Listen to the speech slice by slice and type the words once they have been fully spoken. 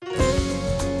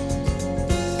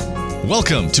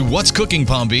Welcome to What's Cooking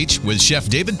Palm Beach with Chef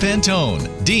David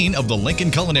Pantone, Dean of the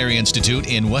Lincoln Culinary Institute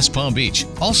in West Palm Beach,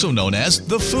 also known as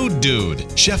the Food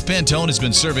Dude. Chef Pantone has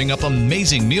been serving up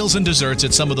amazing meals and desserts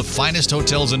at some of the finest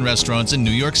hotels and restaurants in New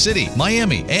York City,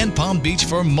 Miami, and Palm Beach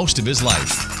for most of his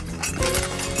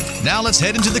life. Now let's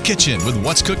head into the kitchen with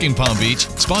What's Cooking Palm Beach,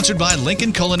 sponsored by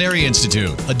Lincoln Culinary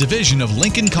Institute, a division of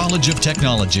Lincoln College of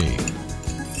Technology.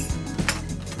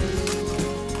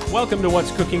 Welcome to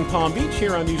What's Cooking Palm Beach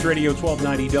here on News Radio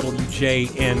 1290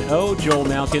 WJNO. Joel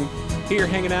Malkin here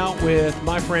hanging out with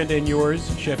my friend and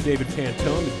yours, Chef David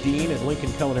Pantone, the Dean at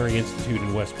Lincoln Culinary Institute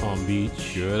in West Palm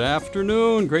Beach. Good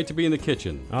afternoon. Great to be in the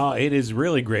kitchen. Oh, it is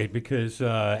really great because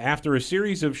after a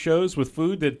series of shows with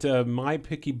food that my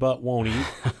picky butt won't eat,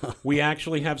 we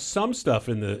actually have some stuff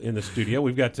in the studio.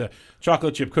 We've got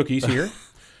chocolate chip cookies here.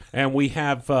 And we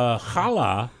have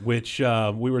challah, which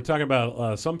we were talking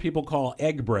about. Some people call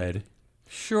egg bread.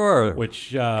 Sure.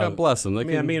 Which God bless them.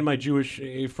 Me and my Jewish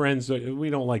friends, we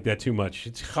don't like that too much.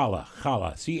 It's challah,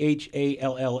 Challah,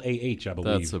 I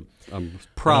believe. I'm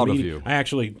proud of you.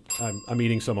 I'm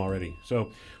eating some already.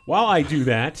 So while I do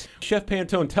that, Chef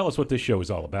Pantone, tell us what this show is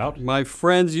all about. My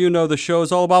friends, you know the show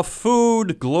is all about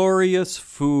food, glorious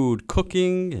food,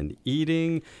 cooking and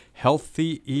eating,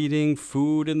 healthy eating,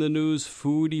 food in the news,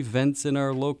 food events in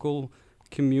our local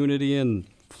community in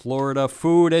Florida,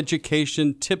 food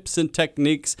education, tips and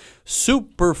techniques,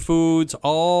 superfoods,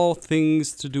 all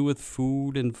things to do with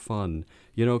food and fun.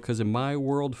 You know, because in my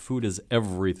world, food is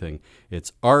everything.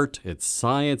 It's art, it's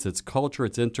science, it's culture,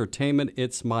 it's entertainment.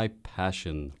 It's my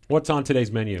passion. What's on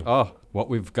today's menu? Oh, what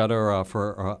we've got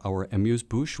for our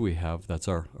amuse-bouche we have. That's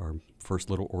our first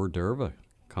little hors d'oeuvre, a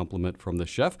compliment from the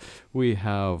chef. We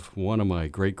have one of my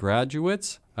great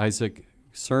graduates, Isaac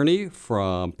Cerny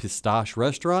from Pistache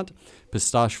Restaurant,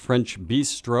 Pistache French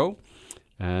Bistro.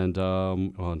 And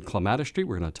on Clematis Street,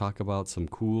 we're going to talk about some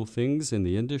cool things in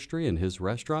the industry in his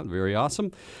restaurant. Very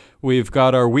awesome. We've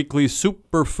got our weekly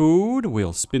superfood.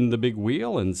 We'll spin the big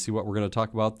wheel and see what we're going to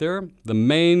talk about there. The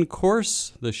main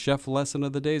course, the chef lesson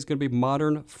of the day, is going to be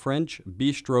modern French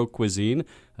bistro cuisine.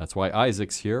 That's why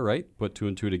Isaac's here, right? Put two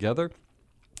and two together.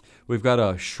 We've got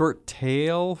a short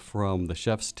tale from the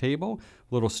chef's table.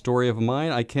 A little story of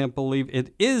mine. I can't believe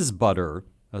it is butter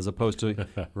as opposed to,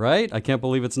 right? I can't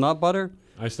believe it's not butter.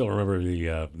 I still remember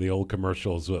the old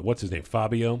commercials. What's his name?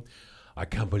 Fabio. I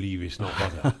can't believe it's not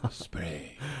butter.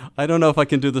 Spray. I don't know if I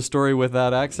can do the story with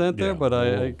that accent there, Yeah, but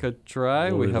I could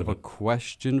try. We have a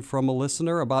question from a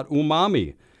listener about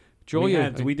umami.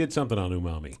 Julia, we did something on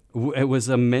umami. It was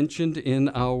mentioned in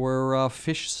our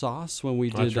fish sauce when we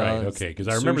did. That's right. Okay, because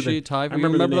I remember sushi, I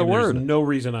remember the word. There's no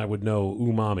reason I would know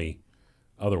umami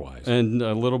otherwise. And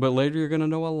a little bit later, you're going to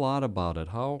know a lot about it.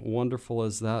 How wonderful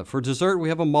is that? For dessert, we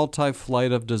have a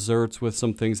multi-flight of desserts with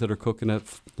some things that are cooking at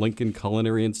Lincoln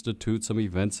Culinary Institute, some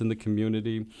events in the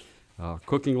community,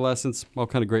 cooking lessons, all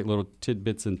kind of great little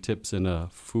tidbits and tips in a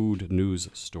food news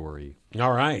story.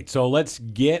 All right, so let's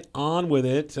get on with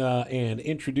it and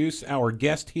introduce our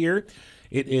guest here.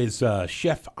 It is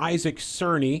Chef Isaac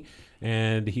Cerny,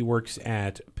 and he works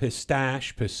at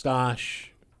Pistache,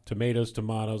 tomatoes,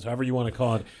 however you want to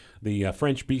call it, the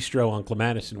French Bistro on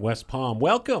Clematis in West Palm.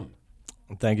 Welcome.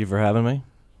 Thank you for having me.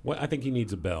 Well, I think he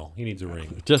needs a bell. He needs a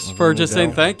ring. Just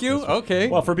saying thank you? Okay.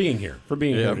 Well, for being here.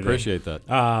 Yeah, I appreciate that.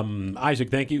 Isaac,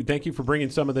 thank you. Thank you for bringing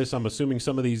some of this. I'm assuming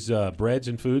some of these breads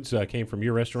and foods came from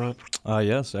your restaurant?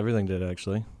 Yes, everything did,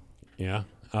 actually. Yeah.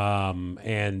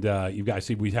 And you guys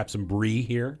see we have some brie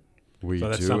here. We so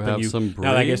that's do have some brie.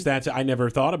 Now, I guess I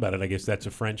never thought about it. I guess that's a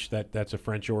French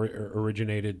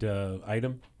originated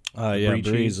item.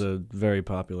 Brie is a very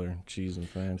popular cheese in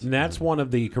France. And that's one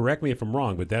of the. Correct me if I'm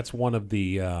wrong, but that's one of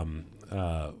the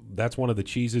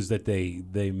cheeses that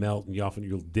they melt and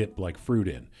you'll dip like fruit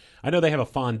in. I know they have a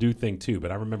fondue thing too, but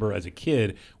I remember as a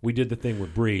kid we did the thing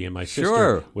with brie, and my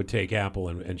sister would take apple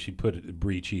and she'd put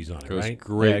brie cheese on it. Right?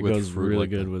 Great. It with goes fruit really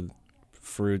like good that. with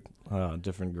fruit,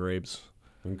 different grapes.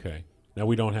 Okay. Now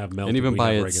we don't have melted. And even we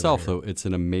by have itself, regular though, it's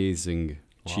an amazing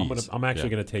cheese. I'm actually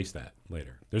going to taste that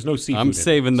later. There's no seafood. I'm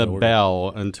saving the so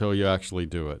bell until you actually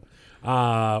do it.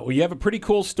 Well, you have a pretty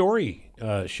cool story,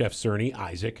 Chef Cerny,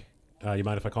 Isaac. You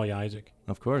mind if I call you Isaac?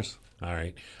 Of course. All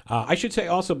right. I should say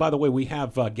also, by the way, we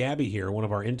have Gabby here, one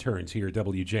of our interns here at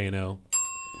WJNO.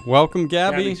 Welcome,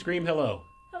 Gabby. Scream hello.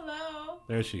 Hello.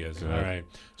 There she is. All right.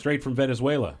 Straight from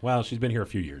Venezuela. Well, she's been here a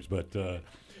few years, but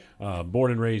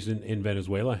born and raised in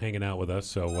Venezuela, hanging out with us.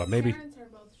 So maybe. My parents are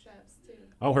both chefs, too.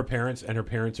 Oh, her parents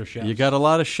are chefs. You got a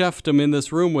lot of chefdom in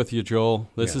this room with you, Joel.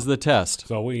 This is the test.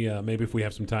 So we maybe if we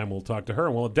have some time, we'll talk to her,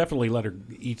 and we'll definitely let her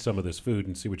eat some of this food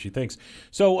and see what she thinks.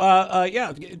 So,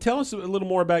 tell us a little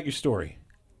more about your story.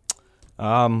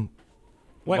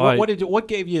 Well, What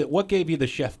gave you the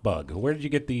chef bug? Where did you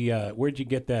get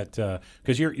that?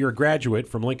 Because you're a graduate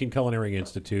from Lincoln Culinary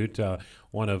Institute,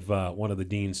 one of the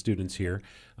dean's students here.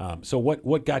 So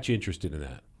what got you interested in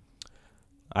that?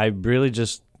 I really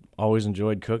just always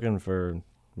enjoyed cooking for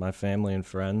my family and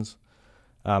friends.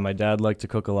 My dad liked to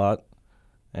cook a lot,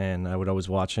 and I would always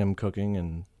watch him cooking.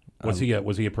 And Was he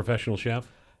a professional chef?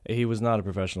 he was not a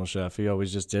professional chef. He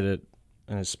always just did it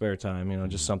in his spare time,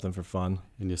 just something for fun.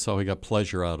 And you saw he got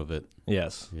pleasure out of it.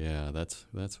 Yes. Yeah, that's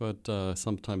what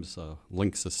sometimes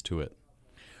links us to it.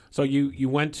 So you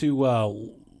went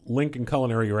to Lincoln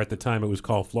Culinary, or at the time it was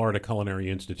called Florida Culinary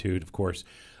Institute, of course,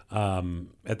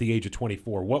 at the age of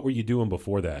 24. What were you doing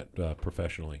before that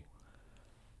professionally?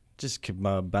 Just keep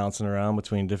bouncing around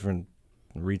between different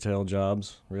retail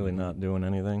jobs, really not doing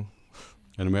anything,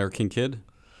 An American kid?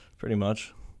 pretty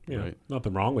much. Yeah, Right.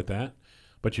 nothing wrong with that.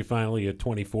 But you finally, at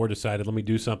 24, decided, let me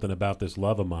do something about this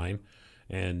love of mine,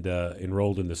 and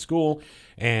enrolled in the school.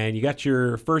 And you got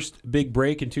your first big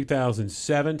break in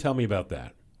 2007. Tell me about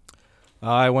that.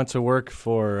 I went to work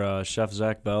for Chef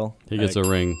Zach Bell. He gets at a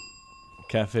ring.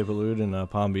 Cafe Balud in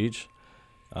Palm Beach.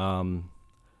 It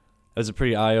was a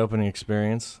pretty eye-opening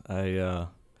experience. I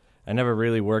never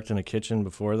really worked in a kitchen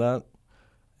before that,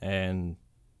 and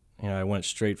I went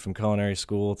straight from culinary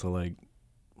school to like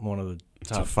one of the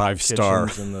top 5-star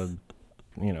kitchens in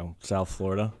the South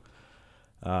Florida,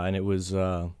 and it was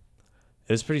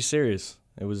pretty serious.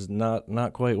 It was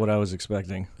not quite what I was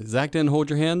expecting. Zach didn't hold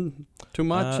your hand too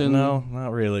much? No,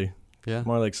 not really. Yeah.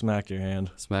 More like smack your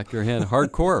hand. Smack your hand.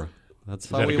 Hardcore. That's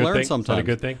Is how that a we good learn thing? sometimes. Is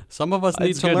that a good thing? Some of us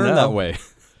need It's to good learn now. that way.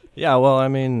 Yeah, well, I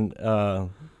mean, the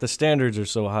standards are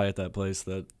so high at that place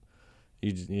that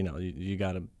you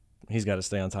gotta. He's got to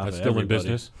stay on top That's of still in everybody.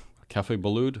 business. Cafe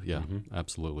Balud? Yeah,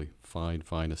 absolutely. Fine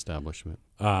establishment.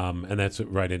 And that's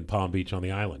right in Palm Beach on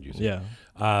the island, you said.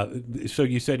 Yeah. So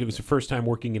you said it was the first time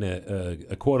working in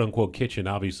a quote-unquote kitchen.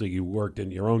 Obviously, you worked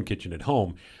in your own kitchen at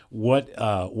home. What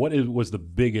was the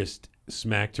biggest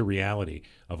smack to reality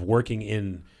of working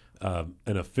in an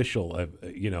official,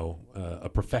 a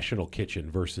professional kitchen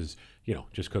versus,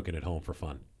 just cooking at home for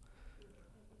fun?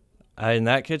 In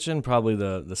that kitchen, probably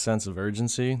the sense of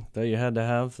urgency that you had to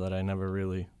have that I never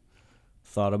really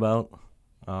thought about.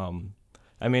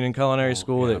 I mean, in culinary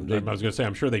school, Yeah, they I was going to say,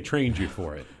 I'm sure they trained you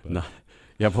for it. But. No.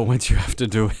 Yeah, but once you have to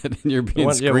do it and you're being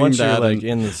once screamed you're at like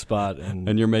in the spot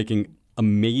and you're making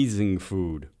amazing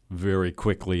food very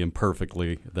quickly and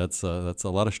perfectly, that's a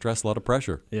lot of stress, a lot of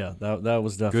pressure. yeah, that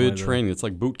was definitely Good training. It's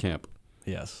like boot camp.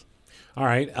 Yes. All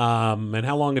right. And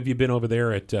how long have you been over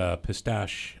there at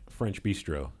Pistache French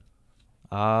Bistro?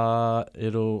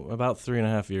 It'll about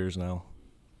 3.5 years now.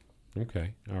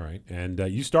 Okay. All right. And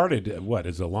you started,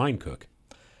 as a line cook?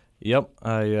 Yep,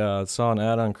 I saw an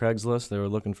ad on Craigslist. They were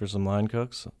looking for some line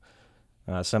cooks.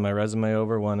 I sent my resume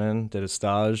over, went in, did a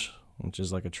stage, which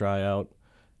is like a tryout,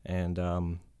 and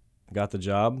got the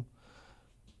job.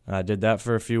 I did that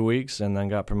for a few weeks and then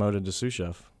got promoted to sous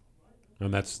chef.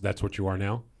 And that's what you are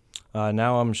now?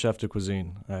 Now I'm chef de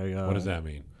cuisine. What does that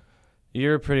mean?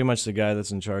 You're pretty much the guy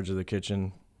that's in charge of the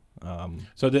kitchen.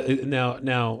 So now,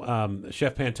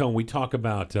 Chef Pantone, we talk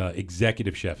about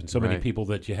executive chef, and so many Right. people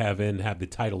that you have the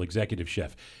title executive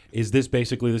chef. Is this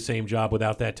basically the same job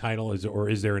without that title, or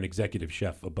is there an executive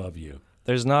chef above you?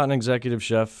 There's not an executive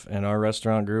chef in our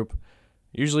restaurant group.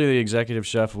 Usually the executive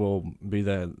chef will be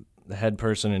the head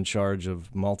person in charge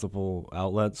of multiple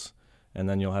outlets, and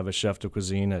then you'll have a chef de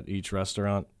cuisine at each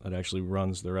restaurant that actually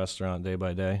runs the restaurant day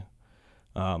by day.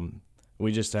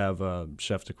 We just have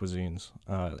chef de cuisines.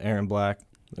 Aaron Black,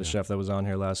 the chef that was on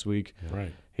here last week,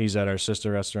 Right. he's at our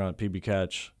sister restaurant, PB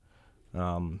Catch.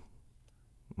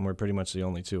 We're pretty much the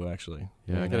only two, actually.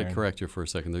 Yeah, me I and got to Aaron. correct you for a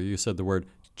second there. You said the word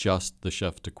just the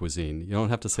chef de cuisine. You don't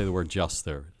have to say the word just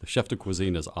there. The chef de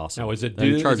cuisine is awesome. Now, is it They're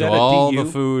in is charge that of a all DU?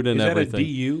 the food and is everything. Is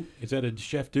that a DU? Is that a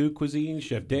chef de cuisine,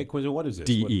 chef de cuisine? What is this?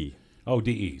 DE. Oh,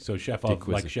 DE. So chef De of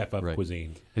cuisine, chef of right.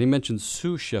 cuisine. And he mentioned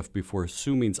sous chef before.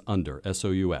 Sous means under,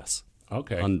 S-O-U-S.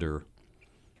 Okay. Under.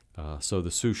 So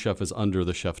the sous chef is under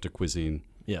the chef de cuisine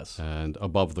Yes. and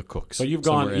above the cooks. So you've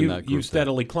somewhere in that you've group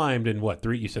steadily climbed in what,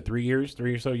 3? You said 3 years,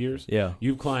 3 or so years. Yeah.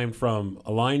 You've climbed from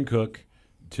a line cook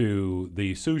to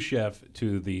the sous chef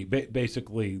to the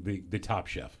basically the top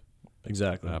chef.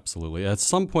 Exactly. Absolutely. At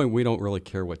some point, we don't really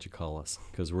care what you call us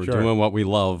because we're Sure. doing what we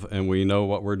love and we know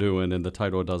what we're doing, and the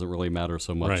title doesn't really matter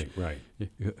so much. Right.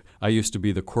 I used to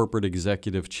be the corporate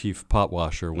executive chief pot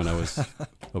washer when I was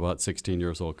about 16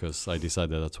 years old because I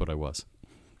decided that's what I was.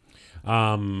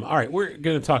 All right, we're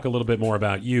going to talk a little bit more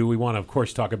about you. We want to, of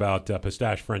course, talk about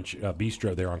Pistache French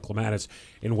Bistro there on Clematis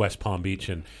in West Palm Beach,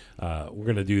 and we're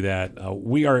going to do that.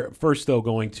 We are first, though,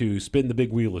 going to spin the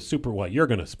big wheel of you're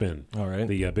going to spin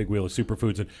the big wheel of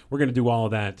superfoods, and we're going to do all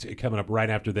of that coming up right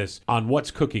after this on What's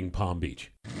Cooking Palm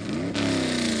Beach.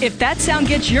 If that sound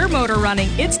gets your motor running,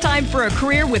 it's time for a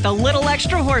career with a little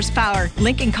extra horsepower.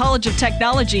 Lincoln College of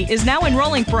Technology is now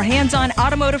enrolling for hands-on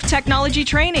automotive technology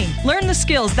training. Learn the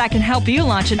skills that can help you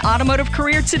launch an automotive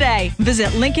career today. Visit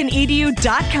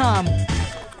lincolnedu.com.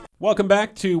 Welcome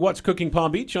back to What's Cooking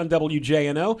Palm Beach on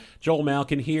WJNO. Joel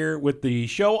Malkin here with the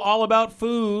show all about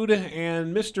food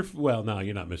and well, no,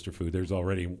 you're not Mr. Food. There's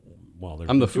already...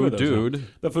 I'm the food dude.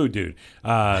 The food dude.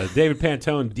 David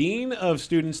Pantone, Dean of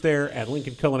Students there at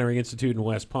Lincoln Culinary Institute in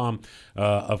West Palm.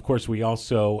 Of course, we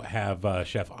also have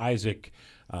Chef Isaac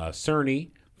Cerny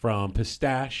from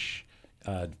Pistache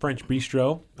French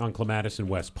Bistro on Clematis in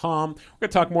West Palm. We're going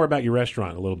to talk more about your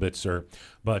restaurant in a little bit, sir.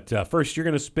 But first, you're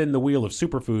going to spin the wheel of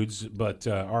superfoods. But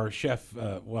our chef,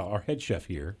 our head chef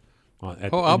here,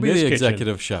 I'll be the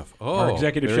executive chef. Our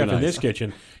executive chef in this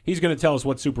kitchen. He's going to tell us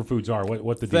what superfoods are,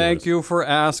 what the deal is. Thank you for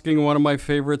asking. One of my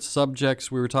favorite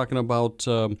subjects. We were talking about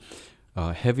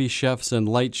heavy chefs and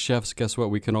light chefs. Guess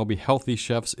what? We can all be healthy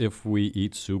chefs if we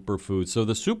eat superfoods. So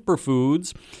the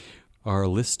superfoods are a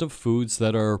list of foods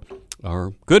that are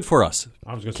good for us.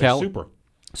 I was going to say super.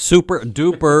 Super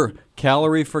duper,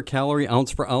 calorie for calorie,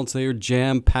 ounce for ounce. They are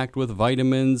jam-packed with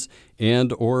vitamins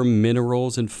and or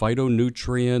minerals and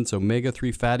phytonutrients,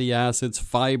 omega-3 fatty acids,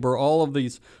 fiber, all of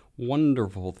these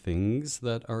wonderful things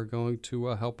that are going to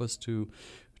help us to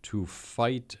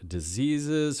fight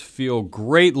diseases, feel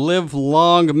great, live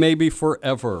long, maybe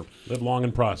forever. Live long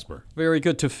and prosper. Very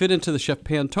good. To fit into the Chef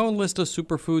Pantone list of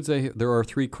superfoods, there are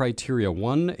 3 criteria.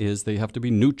 One is they have to be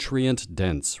nutrient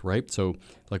dense, right? So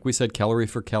like we said, calorie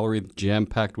for calorie,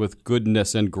 jam-packed with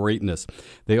goodness and greatness.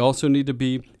 They also need to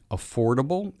be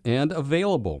affordable and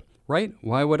available, right?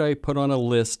 Why would I put on a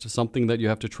list something that you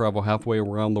have to travel halfway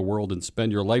around the world and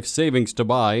spend your life savings to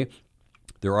buy?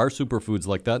 There are superfoods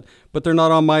like that, but they're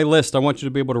not on my list. I want you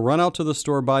to be able to run out to the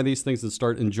store, buy these things, and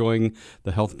start enjoying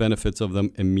the health benefits of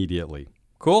them immediately.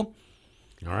 Cool?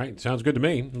 All right. Sounds good to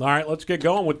me. All right. Let's get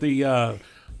going with the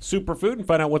superfood and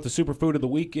find out what the superfood of the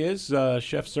week is.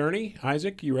 Chef Cerny,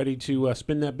 Isaac, you ready to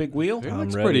spin that big wheel? It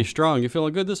looks pretty strong. You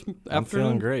feeling good this afternoon? I'm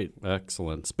feeling great.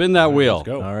 Excellent. Spin that wheel. Let's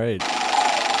go. All right.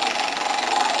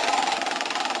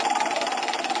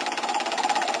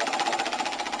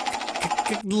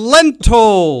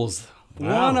 Lentils.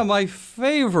 Wow. One of my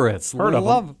favorites. Heard of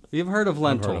them. You've heard of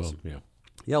lentils. I've heard of them,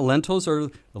 Yeah, lentils are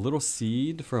a little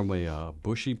seed from a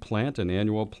bushy plant, an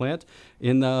annual plant. They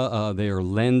are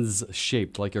lens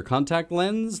shaped, like your contact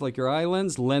lens, like your eye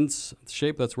lens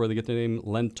shape. That's where they get the name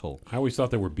lentil. I always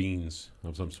thought they were beans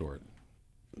of some sort.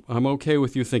 I'm okay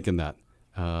with you thinking that.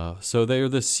 So they're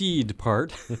the seed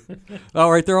part.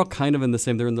 All right, they're all kind of in the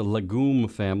same. They're in the legume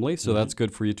family, so that's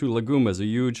good for you too. Legume is a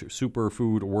huge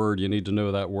superfood word. You need to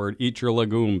know that word. Eat your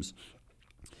legumes.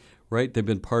 Right? They've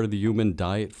been part of the human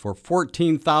diet for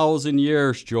 14,000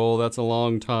 years, Joel. That's a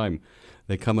long time.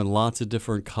 They come in lots of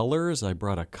different colors. I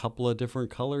brought a couple of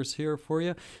different colors here for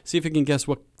you. See if you can guess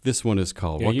what this one is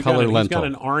called. Yeah, what color lentil? He's got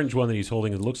an orange one that he's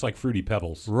holding. It looks like Fruity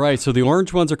Pebbles. Right, so the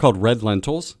orange ones are called red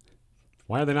lentils.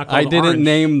 Why are they not called I didn't orange?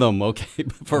 name them, okay?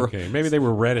 Okay, maybe they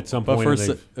were red at some point.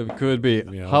 It could be.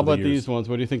 How about these ones?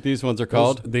 What do you think these ones are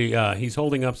called? He's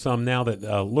holding up some now that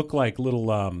look like little,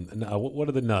 what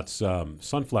are the nuts?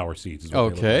 Sunflower seeds. Is what they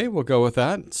look Okay, like. we'll go with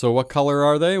that. So what color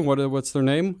are they? What's their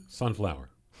name? Sunflower.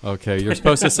 Okay, you're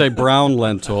supposed to say brown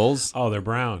lentils. Oh, they're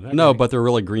brown. Okay. No, but they're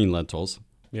really green lentils.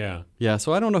 Yeah. Yeah,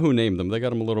 so I don't know who named them. They got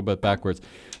them a little bit backwards.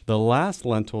 The last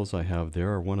lentils I have there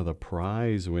are one of the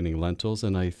prize-winning lentils,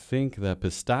 and I think that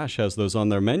Pistache has those on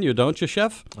their menu, don't you,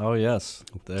 Chef? Oh, yes.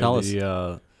 They're Tell us.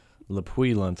 the Le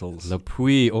Puy lentils. Le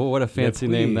Puy. Oh, what a fancy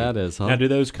Le Puy. name that is, huh? Now, do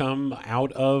those come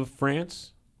out of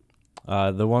France?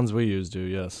 The ones we use do,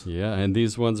 yes. Yeah, and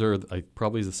these ones are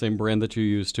probably the same brand that you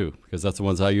use, too, because that's the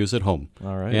ones I use at home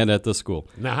All right. and at the school.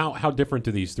 Now, how different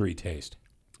do these three taste?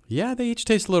 Yeah, they each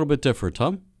taste a little bit different,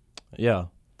 huh? Yeah.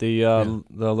 The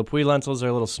Le Puy lentils are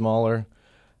a little smaller.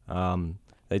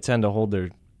 They tend to hold their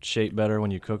shape better when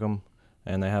you cook them,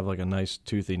 and they have like a nice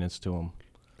toothiness to them.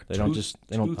 They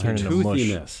don't turn into mush.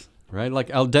 Toothiness, right? Like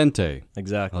al dente.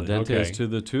 Exactly. Al dente Okay. is to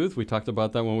the tooth. We talked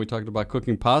about that when we talked about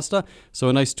cooking pasta. So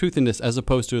a nice toothiness as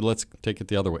opposed to, let's take it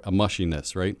the other way, a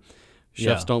mushiness, right?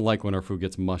 Chefs Yeah. don't like when our food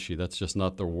gets mushy. That's just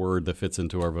not the word that fits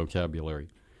into our vocabulary.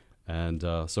 And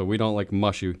so we don't like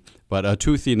mushy, but a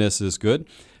toothiness is good.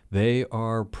 They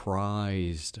are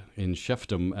prized in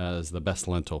chefdom as the best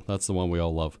lentil. That's the one we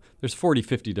all love. There's 40,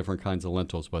 50 different kinds of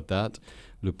lentils, but that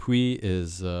Le Puy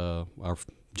is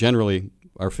generally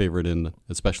our favorite in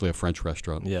especially a French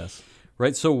restaurant. Yes.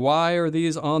 Right, so why are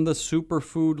these on the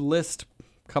superfood list?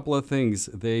 Couple of things.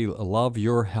 They love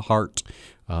your heart.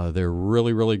 They're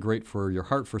really, really great for your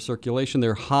heart, for circulation.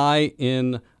 They're high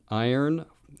in iron,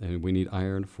 and we need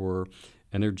iron for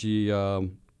energy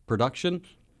production.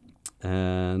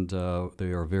 And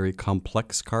they are very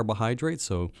complex carbohydrates,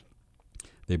 so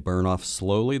they burn off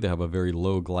slowly. They have a very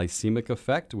low glycemic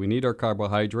effect. We need our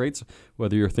carbohydrates.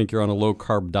 Whether you think you're on a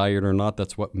low-carb diet or not,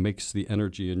 that's what makes the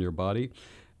energy in your body.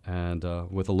 And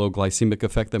with a low glycemic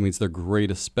effect, that means they're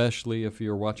great, especially if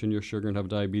you're watching your sugar and have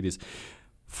diabetes.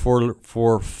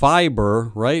 For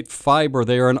fiber, right? Fiber,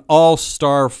 they are an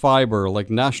all-star fiber,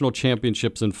 like national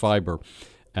championships in fiber.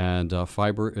 And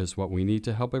fiber is what we need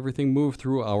to help everything move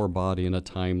through our body in a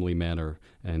timely manner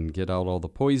and get out all the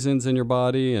poisons in your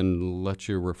body and let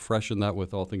you refreshen that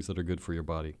with all things that are good for your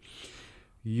body.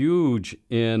 Huge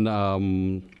in,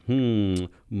 I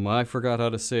forgot how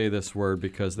to say this word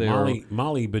because they are...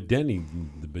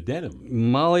 Molybdenum.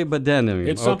 Molybdenum.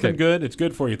 It's something good. It's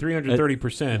good for you.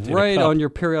 330%. in a Right cup. on your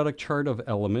periodic chart of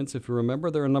elements. If you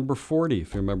remember, they're number 40.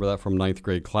 If you remember that from 9th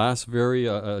grade class, very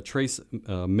trace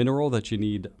mineral that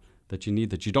you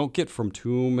don't get from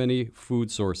too many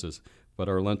food sources. But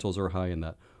our lentils are high in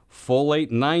that. Folate,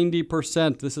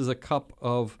 90%. This is a cup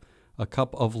of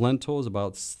lentils,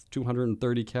 about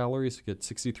 230 calories. You get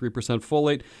 63%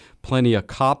 folate. Plenty of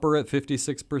copper at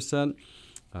 56%.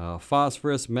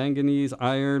 Phosphorus, manganese,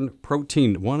 iron,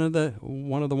 protein. One of the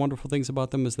wonderful things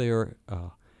about them is they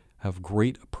have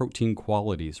great protein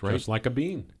qualities, right? Just like a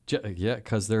bean. Yeah,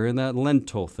 because they're in that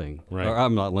lentil thing. Right. Or,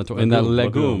 I'm not lentil. Legume, in that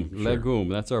legume. legume, sure. Legume.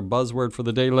 That's our buzzword for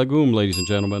the day. Legume, ladies and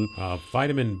gentlemen.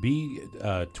 Vitamin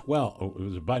B12. Oh, it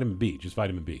was vitamin B. Just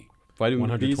vitamin B.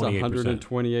 Vitamin B is 128%.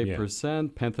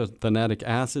 128%. Pantothenic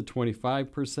acid,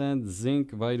 25%.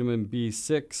 Zinc, vitamin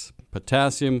B6,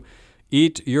 potassium.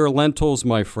 Eat your lentils,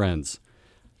 my friends.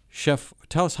 Chef,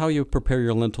 tell us how you prepare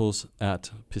your lentils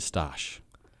at Pistache.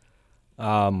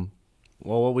 Well,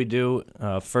 what we do,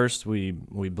 first we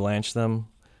blanch them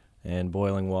in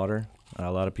boiling water.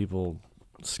 A lot of people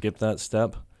skip that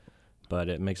step, but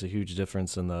it makes a huge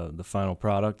difference in the final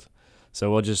product. So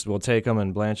we'll take them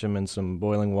and blanch them in some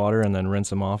boiling water and then rinse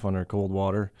them off under cold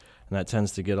water, and that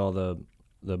tends to get all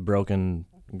the broken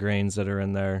grains that are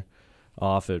in there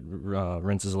off. It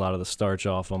rinses a lot of the starch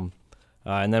off them,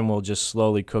 and then we'll just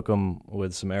slowly cook them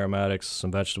with some aromatics,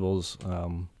 some vegetables.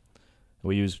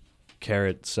 We use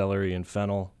carrot, celery, and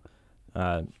fennel.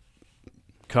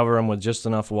 Cover them with just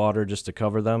enough water just to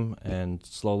cover them, and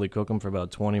slowly cook them for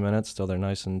about 20 minutes till they're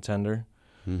nice and tender.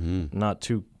 Mm-hmm. Not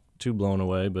too blown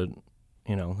away, but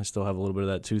they still have a little bit of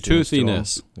that toothiness.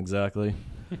 Toothiness. Exactly.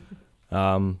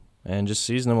 And just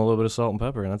season them with a little bit of salt and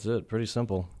pepper, and that's it. Pretty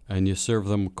simple. And you serve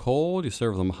them cold, you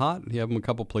serve them hot. You have them a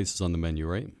couple places on the menu,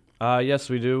 right? Yes,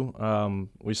 we do.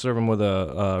 We serve them with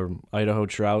a Idaho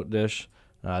trout dish.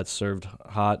 It's served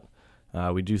hot.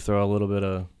 We do throw a little bit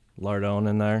of lardon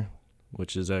in there,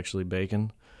 which is actually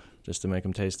bacon, just to make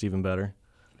them taste even better.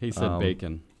 He said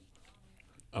bacon.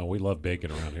 Oh, we love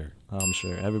bacon around here. I'm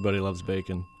sure everybody loves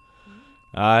bacon.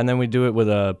 And then we do it with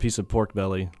a piece of pork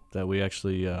belly that we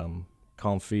actually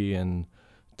confit in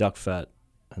duck fat,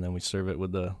 and then we serve it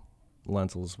with the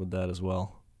lentils with that as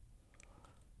well.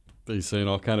 He's saying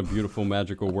all kind of beautiful,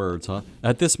 magical words, huh?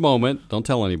 At this moment, don't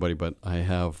tell anybody, but I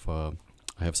have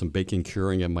some bacon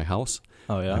curing in my house.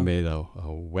 Oh, yeah? I made a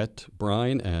wet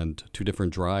brine and 2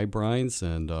 different dry brines,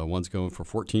 and one's going for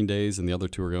 14 days, and the other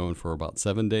 2 are going for about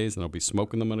 7 days, and I'll be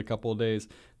smoking them in a couple of days.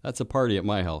 That's a party at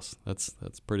my house. That's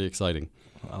pretty exciting.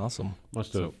 Awesome.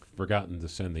 Must have forgotten to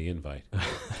send the invite.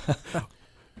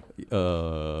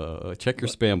 Check your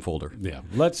spam folder. Yeah.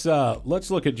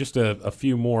 Let's look at just a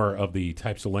few more of the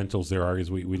types of lentils there are,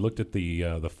 because we looked at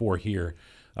the 4 here.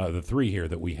 The 3 here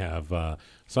that we have.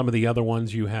 Some of the other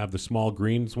ones you have the small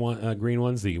green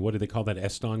ones. What do they call that?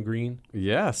 Eston green.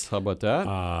 Yes. How about that?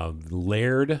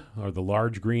 Laird or the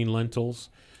large green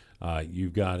lentils.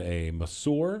 You've got a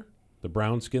Masoor, the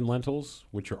brown skin lentils,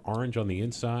 which are orange on the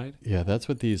inside. Yeah, that's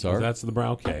what these Oh, are. that's the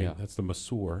brown. Okay, Yeah. that's the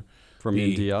Masoor. From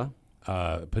India.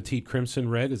 Petite crimson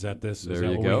red. Is that this? There Is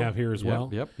that you what go. we have here as well?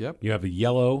 Yep. You have a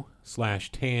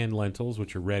yellow/tan lentils,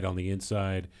 which are red on the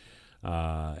inside.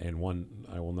 And one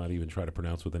I will not even try to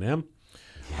pronounce with an M.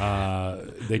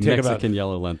 They take Mexican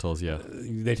yellow lentils, yeah.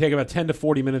 They take about 10 to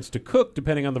 40 minutes to cook,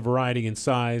 depending on the variety and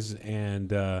size, and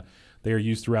they are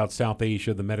used throughout South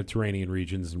Asia, the Mediterranean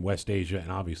regions, and West Asia,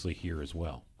 and obviously here as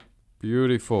well.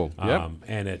 Beautiful. Yep.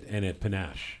 And at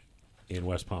Panache. in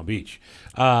West Palm Beach,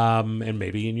 and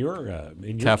maybe in your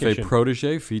Cafe kitchen.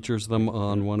 Protege features them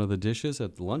on one of the dishes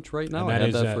at lunch right now. I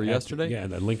had that for yesterday. Yeah,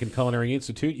 the Lincoln Culinary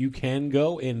Institute. You can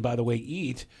go and, by the way,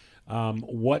 eat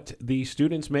what the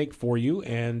students make for you,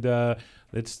 and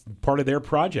it's part of their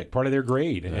project, part of their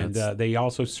grade, and they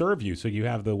also serve you. So you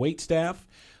have the wait staff,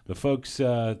 the folks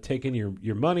taking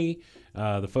your money,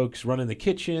 the folks running the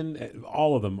kitchen.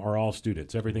 All of them are all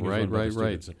students. Everything is run by the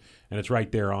students. And it's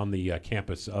right there on the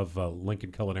campus of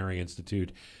Lincoln Culinary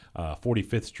Institute,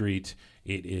 45th Street.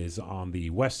 It is on the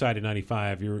west side of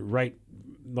 95. You're right,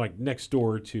 like next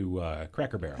door to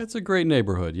Cracker Barrel. It's a great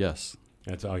neighborhood, yes.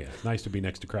 It's nice to be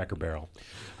next to Cracker Barrel.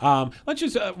 Let's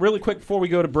just really quick before we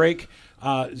go to break,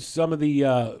 some of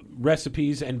the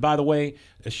recipes. And by the way,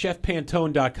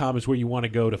 chefpantone.com is where you want to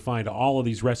go to find all of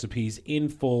these recipes in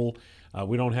full.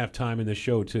 We don't have time in this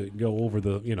show to go over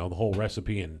the whole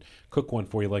recipe and cook one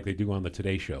for you like they do on the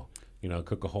Today Show.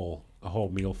 Cook a whole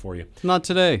meal for you. Not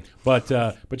today. But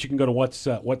you can go to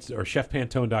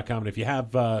chefpantone.com, and if you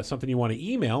have something you want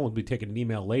to email, we'll be taking an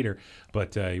email later.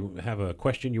 But you have a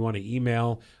question you want to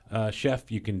email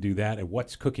Chef, you can do that at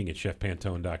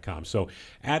what'scooking@chefpantone.com. So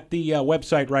at the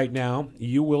website right now,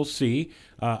 you will see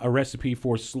a recipe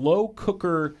for slow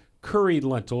cooker curried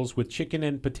lentils with chicken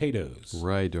and potatoes.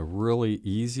 Right, a really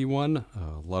easy one.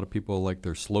 A lot of people like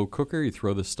their slow cooker. You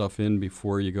throw this stuff in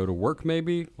before you go to work,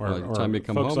 maybe. Or time you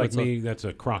come folks home, like me, that's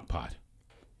a crock pot.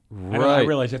 Right. I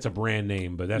realize that's a brand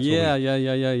name, but that's yeah. we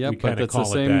But kind of that's call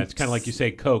the it same. that. It's kind of like you say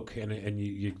Coke and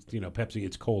you Pepsi,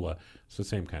 it's cola. It's the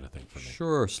same kind of thing for me.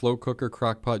 Sure, slow cooker,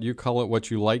 crock pot. You call it what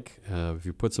you like. If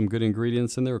you put some good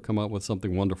ingredients in there, it'll come out with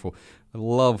something wonderful. I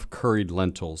love curried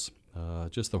lentils.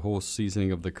 Just the whole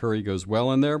seasoning of the curry goes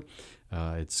well in there.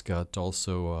 It's got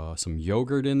also some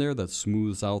yogurt in there that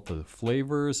smooths out the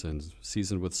flavors and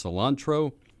seasoned with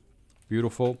cilantro.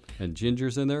 Beautiful. And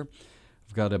ginger's in there.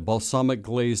 I've got a balsamic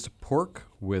glazed pork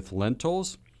with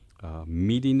lentils.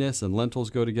 Meatiness and lentils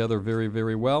go together very,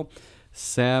 very well.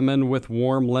 Salmon with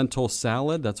warm lentil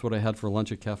salad. That's what I had for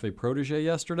lunch at Cafe Protege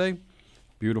yesterday.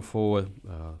 Beautiful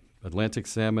Atlantic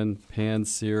salmon,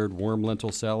 pan-seared, warm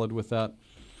lentil salad with that.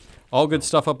 All good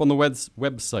stuff up on the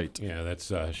website. Yeah,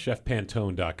 that's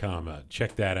chefpantone.com.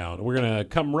 Check that out. We're going to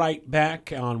come right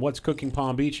back on What's Cooking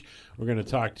Palm Beach. We're going to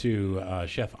talk to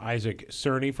Chef Isaac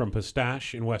Cerny from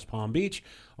Pistache in West Palm Beach.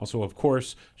 Also, of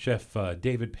course, Chef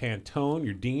David Pantone,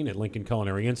 your dean at Lincoln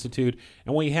Culinary Institute.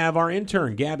 And we have our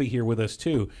intern, Gabby, here with us,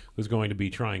 too, who's going to be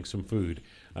trying some food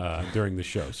during the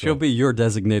show. So, She'll be your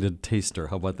designated taster.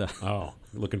 How about that? Oh,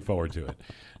 looking forward to it.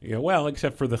 Yeah, well,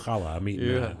 except for the challah, I'm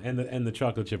eating that, and the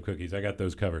chocolate chip cookies. I got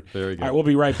those covered. Very good. All right, we'll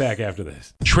be right back after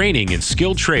this. Training in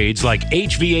skilled trades like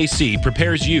HVAC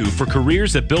prepares you for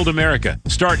careers that build America.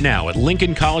 Start now at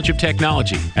Lincoln College of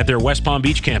Technology. At their West Palm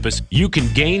Beach campus, you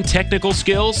can gain technical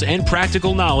skills and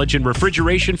practical knowledge in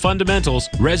refrigeration fundamentals,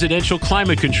 residential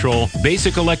climate control,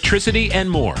 basic electricity, and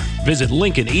more. Visit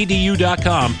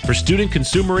LincolnEDU.com for student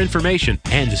consumer information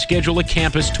and to schedule a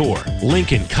campus tour.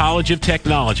 Lincoln College of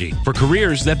Technology for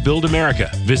careers that build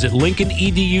America. Visit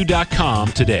LincolnEDU.com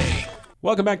today.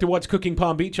 Welcome back to What's Cooking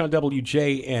Palm Beach on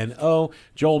WJNO.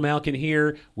 Joel Malkin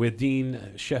here with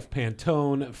Dean Chef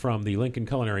Pantone from the Lincoln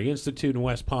Culinary Institute in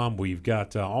West Palm. We've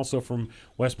got also from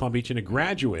West Palm Beach and a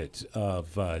graduate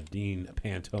of Dean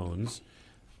Pantone's.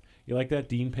 You like that,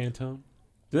 Dean Pantone?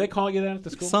 Do they call you that at the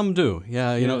school? Some do.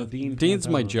 Yeah, Dean's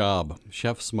my Pantone. job.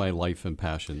 Chef's my life and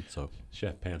passion. So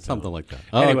Chef Pantone. something like that.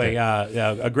 Anyway,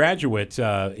 okay. a graduate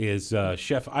is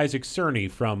Chef Isaac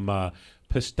Cerny from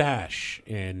Pistache,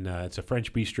 and it's a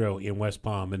French bistro in West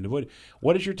Palm. And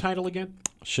what is your title again?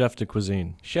 Chef de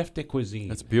cuisine. Chef de cuisine.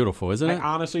 That's beautiful, isn't it?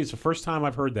 Honestly, it's the first time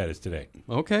I've heard that is today.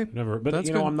 Okay. Never, but That's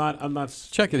you know, good. I'm not.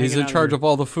 Check it. He's hanging in out charge your- of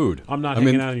all the food. I'm not I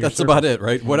mean, hanging out in your that's about circle. it,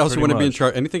 right? What else do you want to be in much.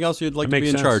 charge? Anything else you'd like That to be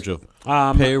makes in charge sense.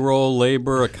 of? Payroll,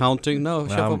 labor, accounting? No,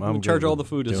 Chef, I'm in charge good of all the with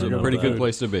food is doing a all pretty that. good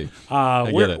place to be.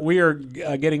 I get it. We are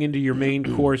getting into your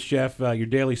main course, Chef, your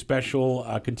daily special,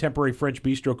 contemporary French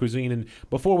bistro cuisine. And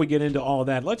before we get into all of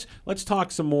that, let's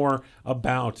talk some more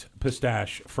about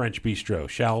Pistache French Bistro,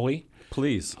 shall we?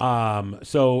 Please.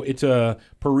 So it's a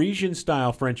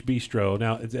Parisian-style French bistro.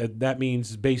 Now, that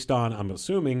means based on, I'm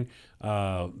assuming,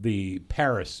 the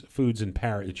Paris, foods in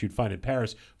Paris that you'd find in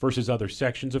Paris versus other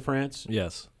sections of France.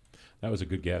 Yes. That was a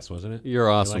good guess, wasn't it? You're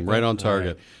awesome. like Right that? on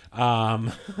target. All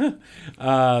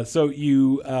right. So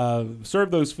you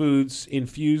serve those foods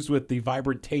infused with the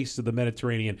vibrant taste of the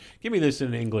Mediterranean. Give me this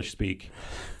in English speak.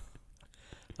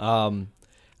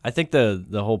 I think the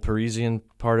whole Parisian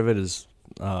part of it is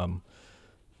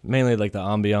mainly like the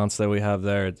ambiance that we have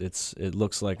there. It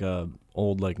looks like a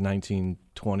old like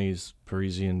 1920s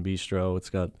Parisian bistro.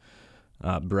 It's got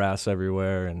brass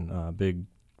everywhere and big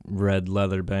red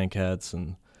leather banquettes,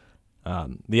 and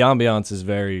the ambiance is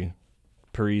very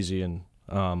Parisian.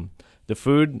 The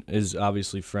food is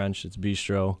obviously French. It's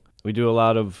bistro. We do a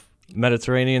lot of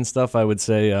Mediterranean stuff. I would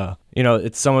say,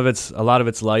 it's a lot of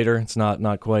it's lighter. It's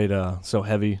not quite so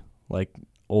heavy like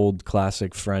old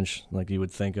classic French like you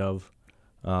would think of.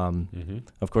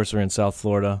 Of course, we're in South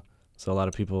Florida, so a lot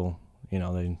of people,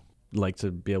 they like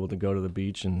to be able to go to the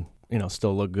beach and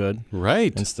still look good,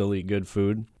 Right. and still eat good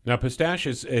food. Now, Pistache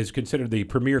is considered the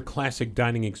premier classic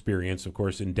dining experience, of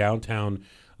course, in downtown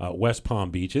West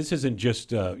Palm Beach. This isn't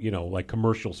just like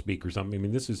commercial speak or something. I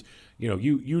mean, this is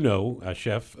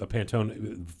Chef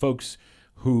Pantone, folks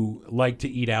who like to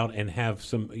eat out and have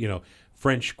some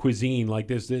French cuisine like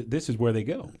this. This is where they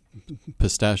go.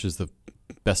 Pistache is the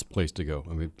best place to go.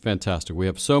 I mean, fantastic. We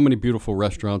have so many beautiful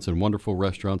restaurants and wonderful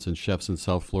restaurants and chefs in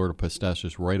South Florida. Pistache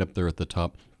is right up there at the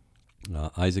top.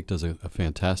 Isaac does a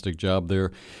fantastic job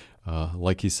there.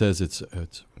 Like he says, it's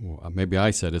maybe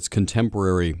I said it's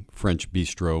contemporary French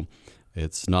bistro.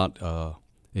 It's not.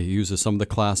 He uses some of the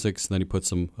classics, then he puts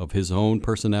some of his own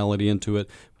personality into it,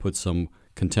 puts some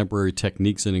contemporary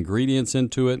techniques and ingredients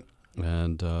into it,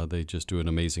 and they just do an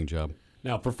amazing job.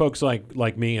 Now, for folks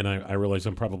like me, and I realize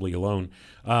I'm probably alone,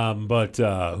 but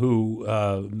who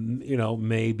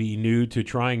may be new to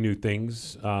trying new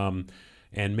things.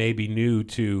 And maybe new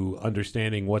to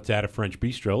understanding what's at a French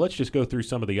bistro. Let's just go through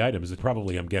some of the items that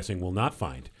probably, I'm guessing, will not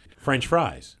find. French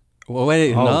fries. Well,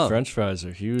 wait, Oh, no. French fries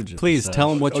are huge. at Please Pistache. tell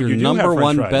them what Oh, your you do have number French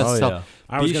one fries. best Oh, sell- yeah.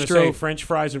 I was going to say French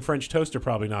fries and French toast are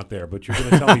probably not there, but you're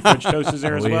going to tell me French toast is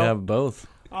there as We well? have both.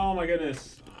 Oh, my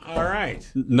goodness. All right.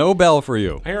 No bell for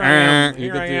you. Here I am. You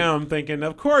Here get I the am thinking,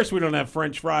 of course we don't have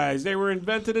French fries. They were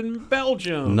invented in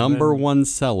Belgium. Number And- one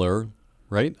seller,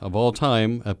 right, of all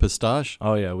time at Pistache.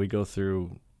 Oh yeah, we go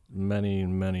through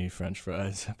many French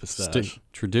fries at Pistache.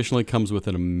 Traditionally comes with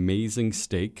an amazing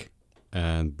steak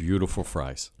and beautiful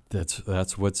fries.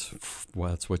 That's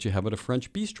what you have at a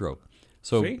French bistro.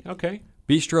 So See? Okay.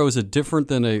 bistro is different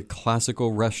than a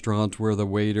classical restaurant where the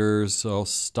waiters all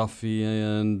stuffy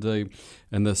and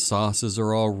the sauces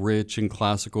are all rich and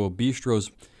classical.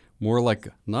 Bistro's more like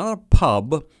not a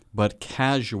pub but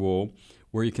casual,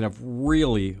 where you can have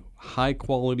really high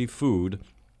quality food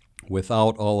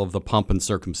without all of the pomp and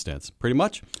circumstance. Pretty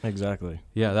much. Exactly.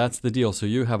 Yeah, that's the deal. So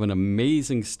you have an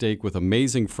amazing steak with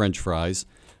amazing French fries,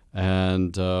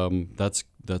 and that's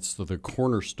the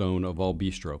cornerstone of all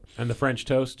bistro. And the French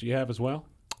toast you have as well?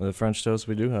 The French toast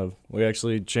we do have. We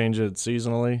actually change it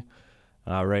seasonally.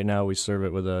 Right now we serve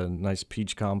it with a nice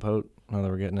peach compote. Now that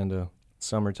we're getting into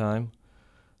summertime.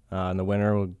 In the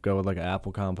winter we'll go with like an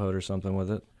apple compote or something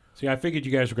with it. See, I figured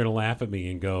you guys were going to laugh at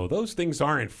me and go, those things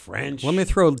aren't French. Let me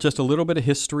throw just a little bit of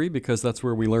history, because that's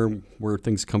where we learn where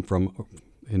things come from.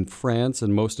 In France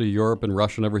and most of Europe and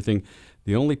Russia and everything,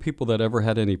 the only people that ever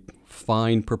had any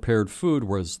fine prepared food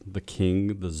was the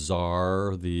king, the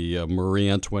czar, the Marie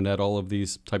Antoinette, all of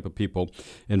these type of people.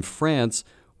 In France,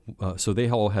 so they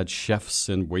all had chefs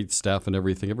and wait staff and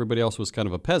everything. Everybody else was kind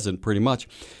of a peasant, pretty much.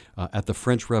 At the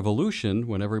French Revolution,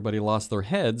 when everybody lost their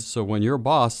heads, so when your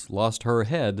boss lost her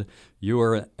head, you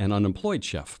were an unemployed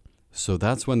chef. So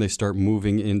that's when they start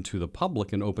moving into the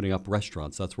public and opening up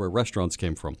restaurants. That's where restaurants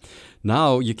came from.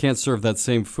 Now you can't serve that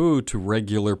same food to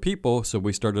regular people, so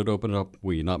we started opening up,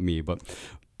 not me, but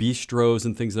bistros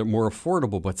and things that are more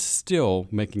affordable, but still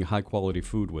making high quality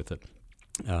food with it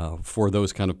for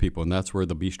those kind of people. And that's where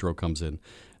the bistro comes in.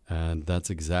 And that's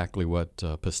exactly what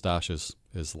Pistache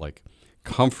is like.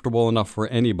 Comfortable enough for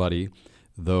anybody,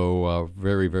 though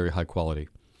very, very high quality.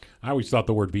 I always thought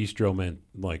the word bistro meant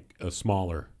like a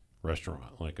smaller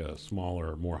restaurant, like a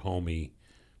smaller, more homey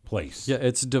place. Yeah,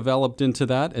 it's developed into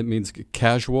that. It means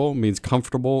casual, means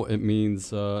comfortable. It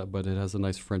means, but it has a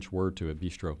nice French word to it,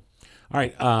 bistro. All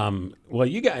right. Well,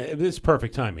 you guys, this is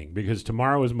perfect timing because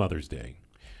tomorrow is Mother's Day.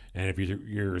 And if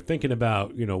you're thinking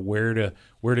about where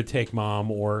to take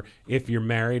mom, or if you're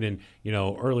married, and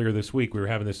earlier this week we were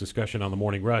having this discussion on the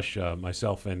Morning Rush,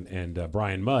 myself and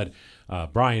Brian Mudd.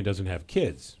 Brian doesn't have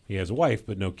kids; he has a wife,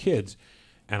 but no kids.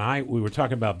 And we were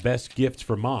talking about best gifts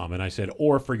for mom, and I said,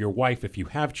 or for your wife if you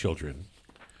have children.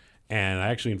 And I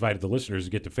actually invited the listeners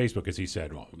to get to Facebook, as he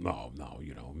said, well, no,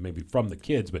 maybe from the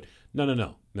kids, but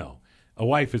no. A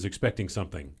wife is expecting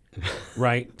something,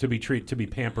 right? To be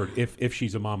pampered if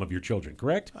she's a mom of your children,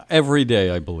 correct? Every day,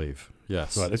 I believe.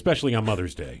 Yes. But especially on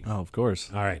Mother's Day. Oh, of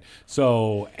course. All right.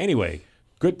 So anyway,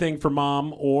 good thing for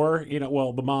mom, or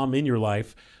the mom in your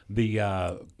life.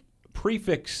 The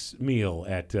prefix meal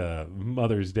at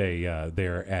Mother's Day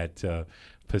there at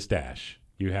Pistache.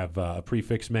 You have a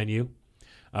prefix menu.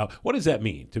 What does that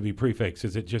mean to be prefix?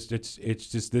 Is it just it's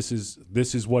just this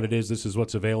is what it is. This is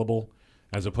what's available,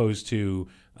 as opposed to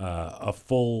a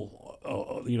full,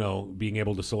 being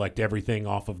able to select everything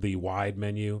off of the wide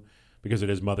menu because it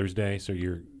is Mother's Day. So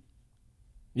you're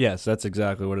Yes, that's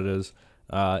exactly what it is.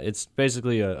 It's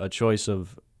basically a choice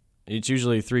of, it's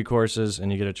usually 3 courses,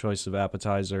 and you get a choice of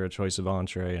appetizer, a choice of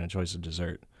entree, and a choice of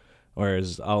dessert.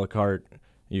 Whereas a la carte,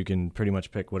 you can pretty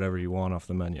much pick whatever you want off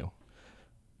the menu.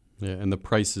 Yeah, and the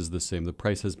price is the same. The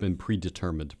price has been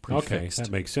predetermined, prefixed. Okay,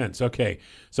 that makes sense. Okay,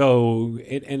 so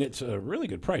it's a really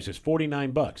good price. It's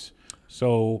 $49.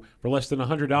 So for less than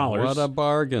 $100, What a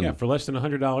bargain. yeah, for less than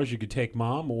 $100, you could take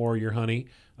mom or your honey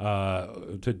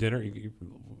to dinner.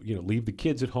 You leave the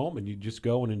kids at home, and you just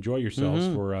go and enjoy yourselves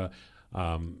for.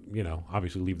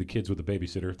 Obviously leave the kids with a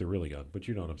babysitter if they're really young, but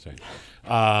you know what I'm saying.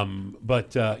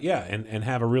 And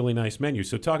have a really nice menu.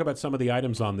 So talk about some of the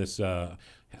items on this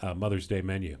Mother's Day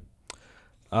menu.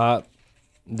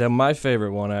 My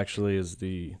favorite one actually is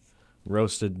the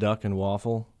roasted duck and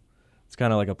waffle. It's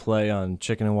kind of like a play on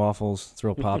chicken and waffles. It's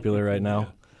real popular right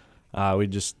now. We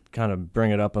just kind of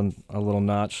bring it up a little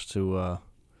notch to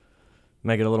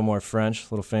make it a little more French,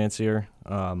 a little fancier.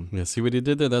 Yeah, see what he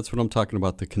did there? That's what I'm talking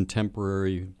about, the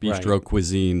contemporary bistro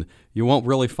cuisine. You won't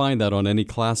really find that on any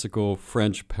classical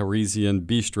French Parisian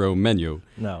bistro menu.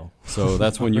 No. So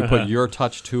that's when you put your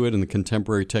touch to it and the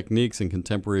contemporary techniques and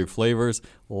contemporary flavors.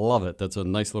 Love it. That's a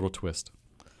nice little twist.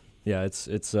 Yeah,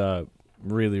 it's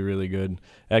really, really good.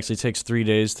 It actually takes 3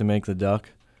 days to make the duck.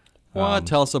 What?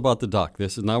 Tell us about the duck.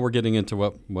 Now we're getting into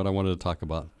what I wanted to talk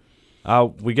about.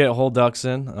 We get whole ducks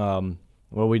in.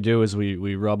 What we do is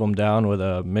we rub them down with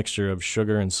a mixture of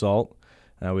sugar and salt.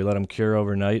 We let them cure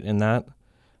overnight in that.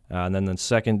 And then the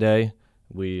second day,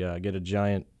 we get a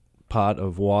giant pot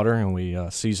of water, and we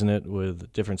season it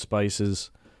with different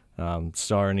spices,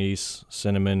 star anise,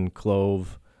 cinnamon,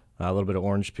 clove, a little bit of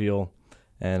orange peel,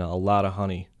 and a lot of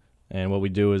honey. And what we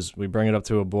do is we bring it up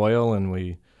to a boil, and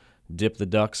we dip the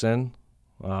ducks in,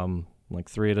 like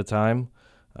 3 at a time,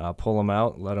 pull them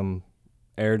out, let them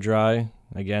air dry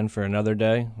again for another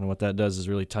day. And what that does is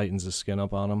really tightens the skin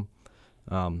up on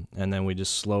them. And then we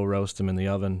just slow roast them in the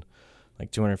oven,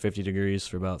 like 250 degrees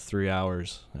for about 3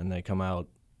 hours, and they come out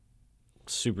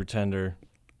super tender,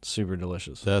 super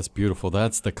delicious. That's beautiful.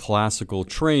 That's the classical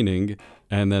training.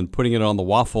 And then putting it on the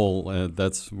waffle,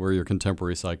 that's where your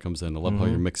contemporary side comes in. I love how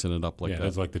you're mixing it up like that. Yeah,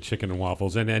 that's like the chicken and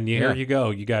waffles. And here you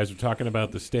go. You guys are talking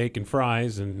about the steak and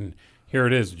fries, and here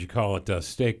it is. Would you call it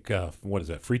steak, what is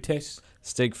that, frites?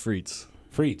 Steak frites.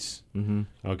 Frites. Mm-hmm.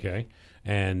 Okay.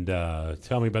 And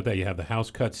tell me about that. You have the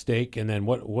house-cut steak, and then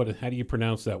how do you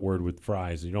pronounce that word with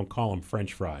fries? You don't call them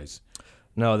French fries.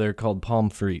 No, they're called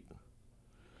pommes frites.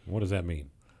 What does that mean?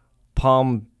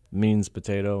 Pomme means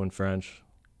potato in French.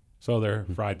 So they're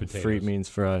fried potatoes. Frite means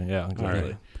fry, yeah, exactly. All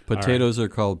right. Potatoes are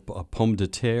called pomme de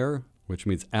terre, which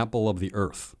means apple of the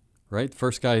earth, right?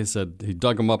 First guy he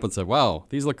dug them up and said, wow,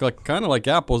 these look kind of like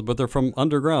apples, but they're from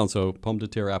underground. So pomme de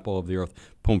terre, apple of the earth,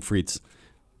 pommes frites,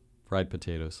 fried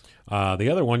potatoes. The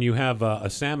other one, you have a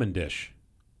salmon dish.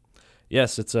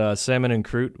 Yes, it's salmon en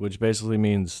croûte, which basically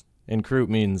means,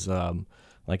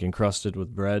 like encrusted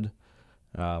with bread.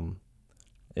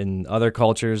 In other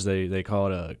cultures, they call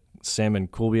it a salmon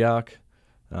kulbiak.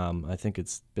 I think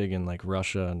it's big in like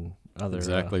Russia and other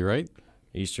exactly right.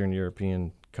 Eastern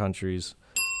European countries.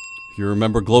 You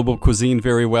remember global cuisine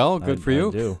very well. Good for you.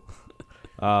 I do.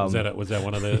 Was that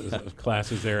one of the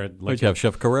classes there at What you have,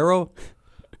 Chef Carrero?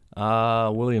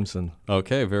 Williamson.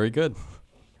 Okay, very good.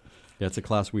 Yeah, it's a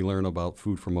class we learn about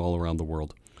food from all around the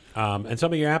world. And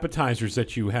some of your appetizers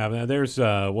that you have, there's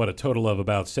a total of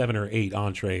about 7 or 8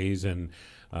 entrees and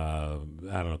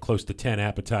close to 10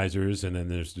 appetizers, and then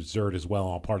there's dessert as well,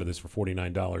 all part of this for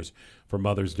 $49 for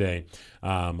Mother's Day.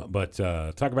 But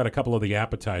talk about a couple of the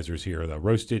appetizers here. The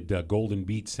roasted golden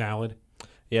beet salad.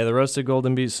 Yeah, the roasted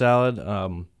golden beet salad.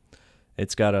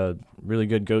 It's got a really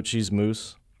good goat cheese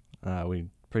mousse. We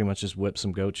pretty much just whip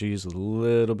some goat cheese with a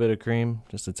little bit of cream,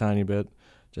 just a tiny bit,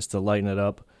 just to lighten it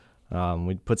up.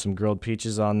 We put some grilled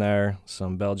peaches on there,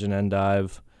 some Belgian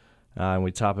endive, and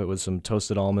we top it with some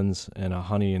toasted almonds and a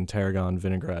honey and tarragon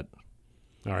vinaigrette.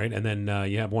 All right, and then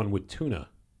you have one with tuna.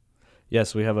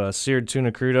 Yes, we have a seared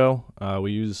tuna crudo.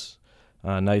 We use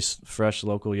nice, fresh,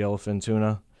 local yellowfin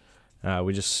tuna.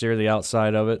 We just sear the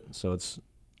outside of it, so it's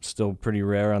still pretty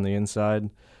rare on the inside.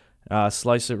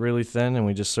 Slice it really thin, and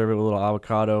we just serve it with a little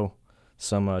avocado,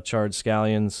 some charred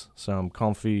scallions, some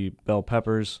confit bell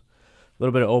peppers, a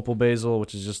little bit of opal basil,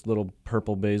 which is just little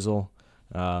purple basil,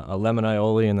 a lemon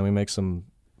aioli, and then we make some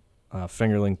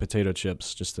fingerling potato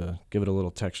chips just to give it a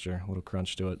little texture, a little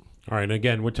crunch to it. All right, and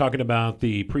again, we're talking about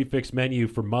the prefix menu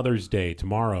for Mother's Day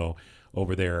tomorrow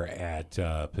over there at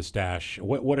Pistache.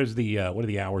 What are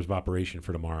the hours of operation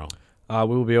for tomorrow? We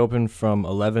will be open from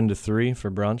 11 to 3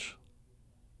 for brunch.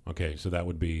 Okay, so that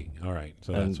would be all right.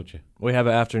 So that's what you. We have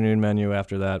an afternoon menu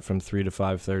after that from 3 to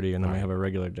 5:30, and then we have a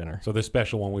regular dinner. So the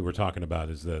special one we were talking about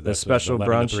is the special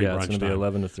brunch. Yeah, it's going to be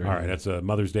 11 to 3. All right, that's a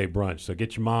Mother's Day brunch. So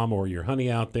get your mom or your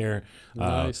honey out there.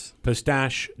 Nice.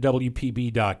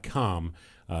 PistacheWPB.com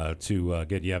to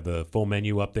get. You have the full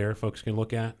menu up there. Folks can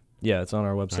look at. Yeah, it's on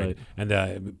our website. Right. And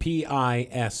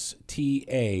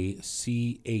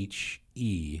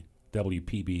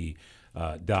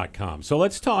PistacheWPB.com. So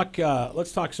let's talk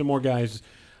some more, guys,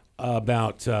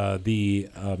 about the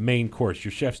main course,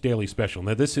 your Chef's Daily Special.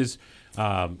 Now, this is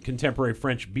contemporary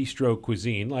French bistro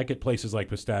cuisine, like at places like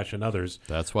Pistache and others.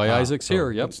 That's why Isaac's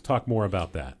here. Yep. Let's talk more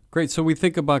about that. Great. So we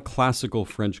think about classical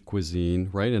French cuisine,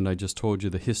 right? And I just told you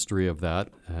the history of that.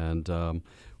 And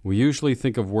we usually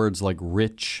think of words like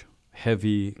rich,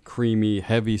 heavy, creamy,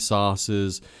 heavy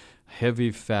sauces,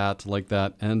 heavy fat, like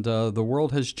that. And the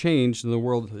world has changed, and the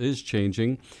world is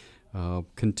changing.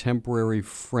 Contemporary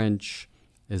French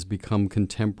has become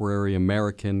contemporary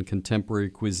American. Contemporary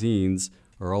cuisines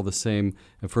are all the same.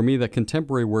 And for me, that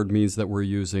contemporary word means that we're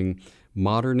using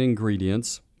modern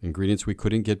ingredients we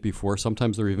couldn't get before.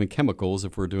 Sometimes they're even chemicals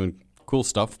if we're doing cool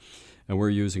stuff. And we're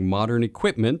using modern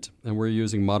equipment, and we're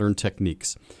using modern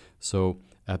techniques. So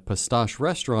at Pistache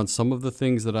Restaurant, some of the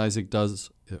things that Isaac does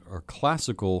are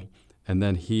classical, and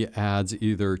then he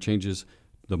changes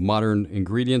the modern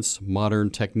ingredients, modern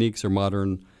techniques, or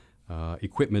modern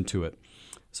equipment to it.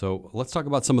 So let's talk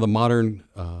about some of the modern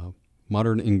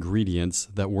ingredients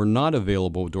that were not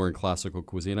available during classical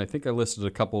cuisine. I think I listed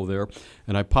a couple there,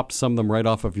 and I popped some of them right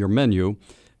off of your menu.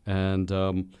 And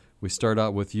we start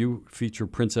out with, you feature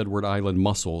Prince Edward Island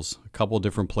mussels, a couple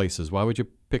different places. Why would you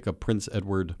pick a Prince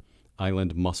Edward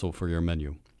Island mussel for your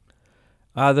menu?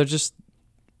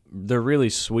 They're really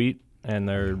sweet, and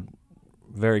they're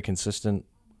very consistent.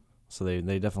 So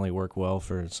they definitely work well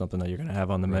for something that you're going to have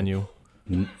on the menu.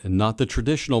 Not the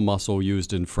traditional mussel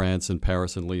used in France and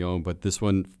Paris and Lyon, but this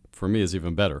one, for me, is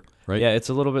even better, right? Yeah, it's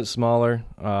a little bit smaller,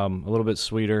 a little bit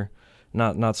sweeter,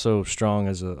 not so strong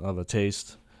of a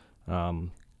taste.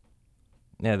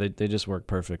 They just work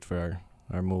perfect for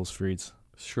our moules frites.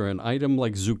 Sure, an item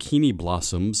like zucchini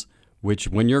blossoms, which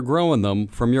when you're growing them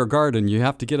from your garden, you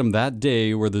have to get them that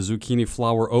day where the zucchini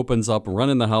flower opens up, run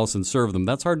in the house and serve them.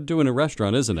 That's hard to do in a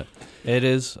restaurant, isn't it? It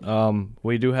is.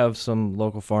 We do have some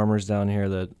local farmers down here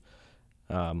that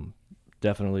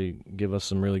definitely give us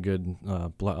some really good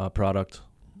product,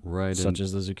 right? Such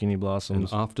as the zucchini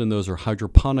blossoms. And often those are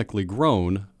hydroponically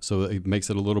grown, so it makes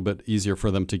it a little bit easier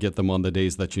for them to get them on the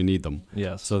days that you need them.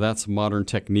 Yes. So that's modern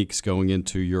techniques going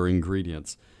into your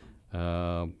ingredients.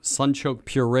 Sunchoke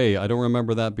puree. I don't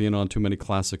remember that being on too many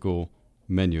classical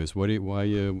menus. Why are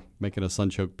you making a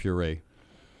sunchoke puree?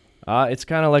 It's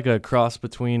kind of like a cross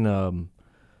between an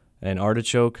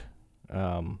artichoke.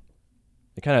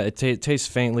 It tastes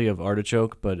faintly of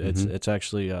artichoke, but it's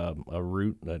actually a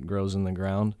root that grows in the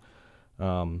ground.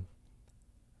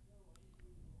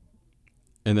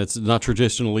 And it's not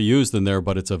traditionally used in there,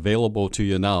 but it's available to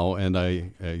you now, and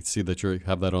I see that you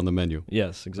have that on the menu.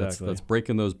 Yes, exactly. That's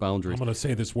breaking those boundaries. I'm going to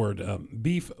say this word,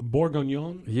 beef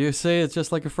bourguignon. You say it's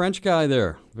just like a French guy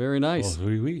there. Very nice. Oh,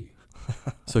 oui, oui.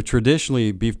 So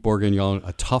traditionally, beef bourguignon,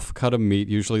 a tough cut of meat,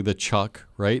 usually the chuck,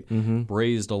 right? Mm-hmm.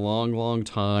 Braised a long, long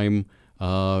time.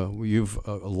 You've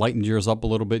lightened yours up a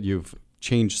little bit. You've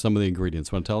changed some of the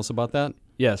ingredients. Want to tell us about that?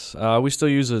 Yes, we still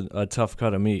use a tough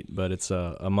cut of meat, but it's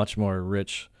a much more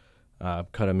rich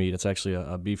cut of meat. It's actually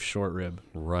a beef short rib.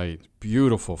 Right.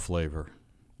 Beautiful flavor.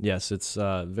 Yes, it's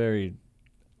very...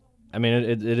 I mean,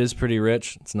 it is pretty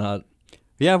rich. It's not...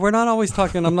 Yeah, we're not always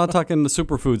talking... I'm not talking the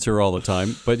superfoods here all the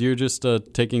time, but you're just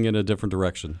taking it in a different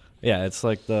direction. Yeah, it's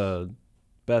like the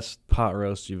best pot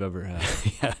roast you've ever had.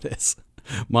 Yeah, it is.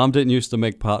 Mom didn't used to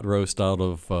make pot roast out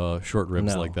of short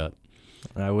ribs like that.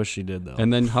 I wish she did, though.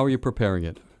 And then how are you preparing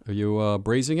it? Are you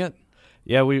braising it?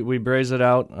 Yeah, we braise it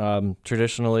out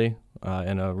traditionally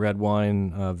in a red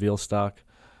wine veal stock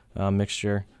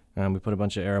mixture, and we put a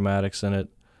bunch of aromatics in it.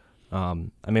 I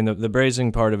mean, the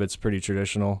braising part of it's pretty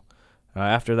traditional.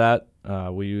 After that,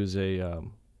 we use a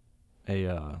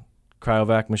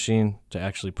cryovac machine to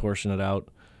actually portion it out,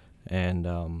 and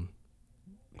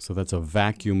so that's a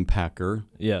vacuum packer.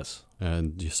 Yes.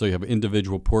 And so you have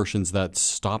individual portions that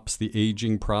stops the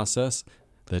aging process,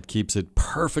 that keeps it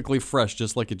perfectly fresh,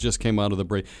 just like it just came out of the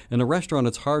braise. In a restaurant,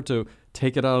 it's hard to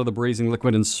take it out of the braising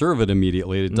liquid and serve it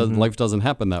immediately. It doesn't. Life doesn't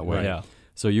happen that way. Right. Yeah.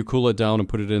 So you cool it down and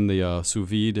put it in the sous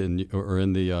vide or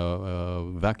in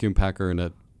the vacuum packer, and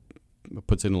it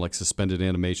puts it in like suspended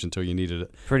animation until you need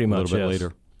it Pretty a much, little bit yes.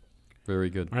 later.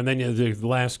 Very good. And then the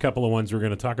last couple of ones we're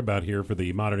going to talk about here for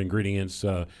the modern ingredients,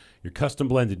 your custom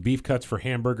blended beef cuts for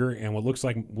hamburger, and what looks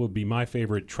like would be my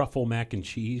favorite, truffle mac and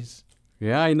cheese.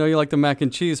 Yeah, I know you like the mac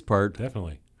and cheese part.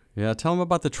 Definitely. Yeah, tell them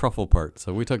about the truffle part.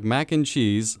 So we took mac and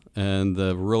cheese and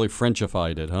really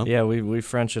Frenchified it, huh? Yeah, we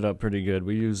French it up pretty good.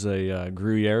 We use a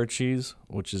Gruyere cheese,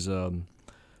 which is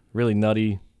really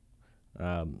nutty.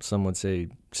 Some would say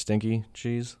stinky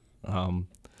cheese.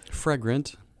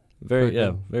 Fragrant.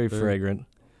 Very fragrant.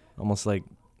 Almost like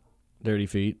Dirty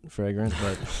Feet fragrant,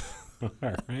 but All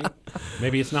right.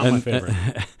 Maybe it's not my favorite.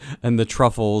 And the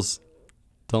truffles.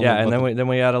 and then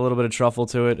we add a little bit of truffle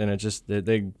to it, and it just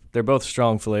they're both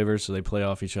strong flavors, so they play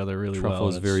off each other really well. Truffle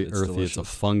is very earthy. Delicious. It's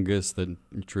a fungus that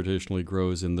traditionally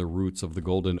grows in the roots of the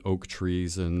golden oak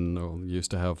trees, and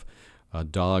used to have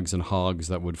dogs and hogs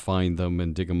that would find them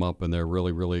and dig them up, and they're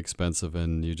really, really expensive.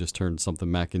 And you just turn something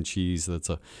mac and cheese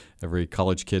every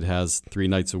college kid has 3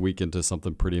 nights a week into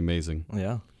something pretty amazing.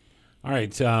 Yeah. All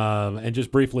right. And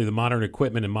just briefly, the modern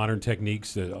equipment and modern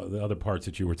techniques, the other parts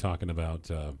that you were talking about.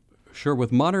 Sure.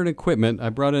 With modern equipment, I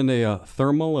brought in a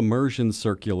thermal immersion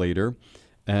circulator,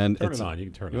 and Turn it on. You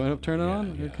can turn it on. You want to turn it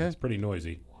on? Yeah, Okay. It's pretty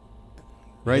noisy.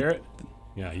 Right. Hear it?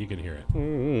 Yeah, you can hear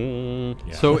it.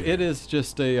 Yeah. So it is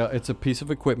just it's a piece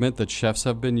of equipment that chefs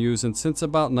have been using since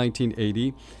about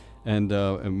 1980, and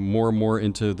more and more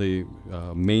into the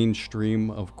mainstream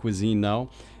of cuisine now.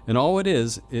 And all it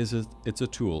is it's a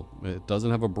tool. It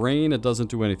doesn't have a brain. It doesn't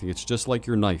do anything. It's just like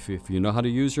your knife. If you know how to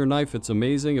use your knife, it's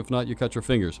amazing. If not, you cut your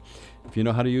fingers. If you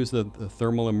know how to use the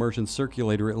thermal immersion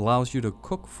circulator, it allows you to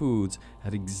cook foods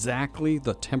at exactly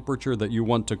the temperature that you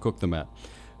want to cook them at.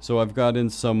 So I've got in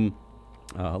some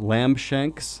lamb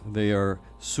shanks. They are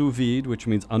sous vide, which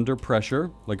means under pressure,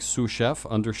 like sous chef,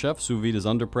 under chef. Sous vide is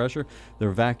under pressure.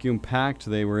 They're vacuum packed.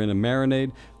 They were in a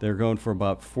marinade. They're going for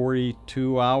about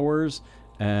 42 hours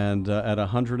and at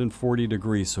 140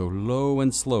 degrees, so low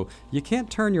and slow. You can't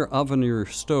turn your oven or your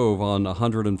stove on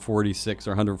 146 or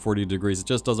 140 degrees. It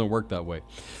just doesn't work that way.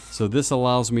 So this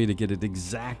allows me to get it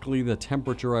exactly the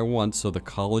temperature I want, so the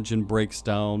collagen breaks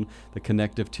down, the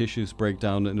connective tissues break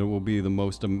down, and it will be the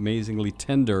most amazingly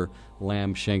tender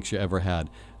lamb shanks you ever had.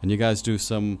 And you guys do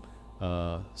some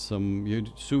you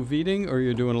sous videing, or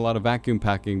you're doing a lot of vacuum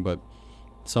packing, but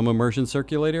some immersion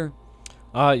circulator?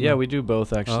 Yeah, we do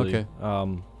both actually.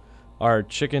 Okay. Our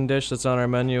chicken dish that's on our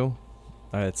menu,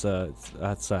 that's a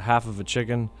half of a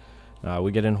chicken.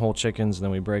 We get in whole chickens, and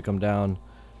then we break them down,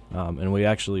 and we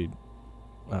actually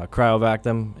cryovac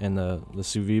them in the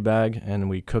sous vide bag, and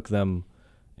we cook them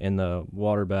in the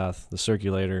water bath, the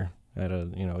circulator, at a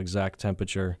exact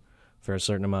temperature for a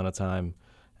certain amount of time,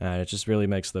 and it just really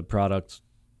makes the product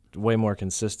way more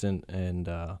consistent, and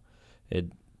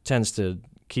it tends to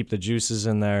keep the juices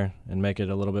in there and make it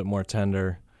a little bit more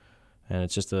tender, and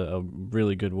it's just a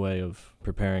really good way of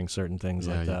preparing certain things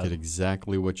like that. Yeah, you get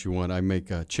exactly what you want. I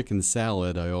make a chicken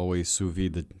salad. I always sous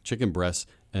vide the chicken breast,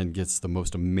 and gets the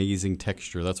most amazing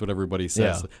texture. That's what everybody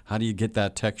says. Yeah. How do you get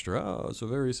that texture? Oh, it's a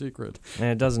very secret. And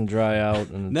it doesn't dry out.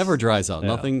 And Never dries out. Yeah.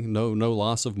 Nothing, no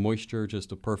loss of moisture, just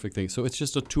a perfect thing. So it's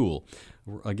just a tool.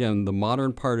 Again, the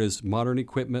modern part is modern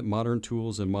equipment, modern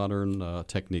tools, and modern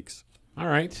techniques. All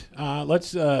right.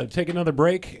 Let's take another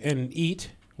break and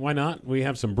eat. Why not? We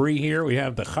have some brie here. We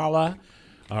have the challah,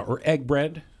 or egg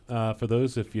bread, for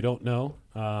those if you don't know.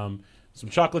 Some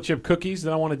chocolate chip cookies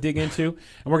that I want to dig into.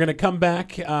 And we're going to come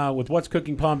back with What's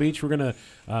Cooking Palm Beach. We're going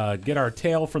to get our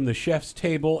tale from the chef's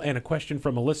table and a question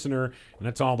from a listener. And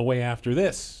that's all the way after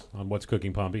this on What's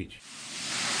Cooking Palm Beach.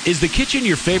 Is the kitchen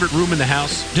your favorite room in the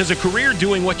house? Does a career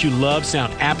doing what you love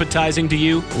sound appetizing to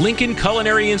you? Lincoln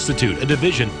Culinary Institute, a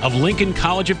division of Lincoln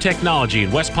College of Technology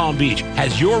in West Palm Beach,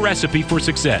 has your recipe for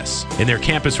success. In their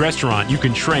campus restaurant, you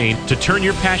can train to turn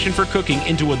your passion for cooking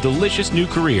into a delicious new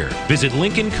career. Visit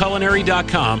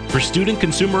LincolnCulinary.com for student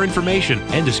consumer information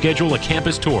and to schedule a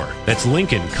campus tour. That's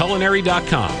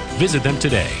LincolnCulinary.com. Visit them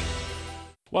today.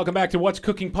 Welcome back to What's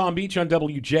Cooking Palm Beach on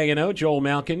WJNO. Joel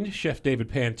Malkin, Chef David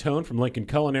Pantone from Lincoln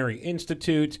Culinary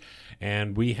Institute,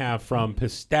 and we have from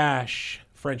Pistache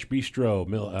French Bistro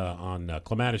on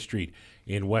Clematis Street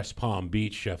in West Palm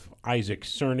Beach, Chef Isaac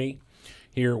Cerny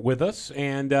here with us.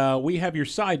 And we have your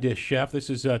side dish, Chef. This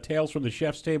is Tales from the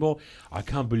Chef's Table. I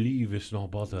can't believe it's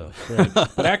not butter.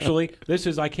 But actually, this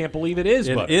is I can't believe it is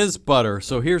butter. It is butter.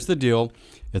 So here's the deal.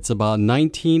 It's about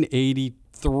 1983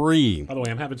 1983. By the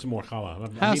way, I'm having some more challah.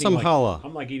 I'm Have eating some like, challah.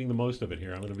 I'm like eating the most of it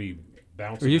here. I'm going to be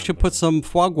bouncing. Or you out should of put it. some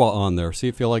foie gras on there. See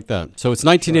if you like that. So it's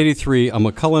 1983. I'm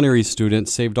a culinary student.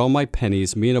 Saved all my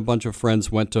pennies. Me and a bunch of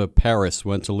friends went to Paris,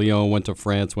 went to Lyon, went to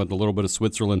France, went a little bit of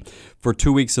Switzerland for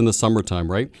 2 weeks in the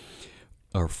summertime, right?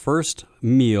 Our first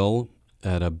meal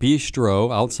at a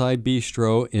bistro, outside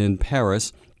bistro in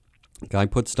Paris. Guy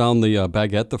puts down the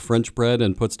baguette, the French bread,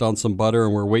 and puts down some butter,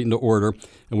 and we're waiting to order.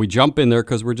 And we jump in there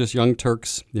because we're just young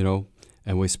Turks, you know,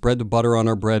 and we spread the butter on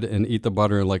our bread and eat the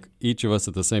butter. And like each of us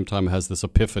at the same time has this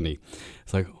epiphany.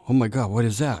 It's like, oh my God, what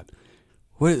is that?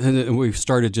 And we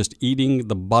started just eating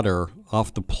the butter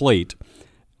off the plate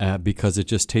because it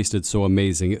just tasted so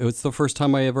amazing. It was the first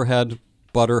time I ever had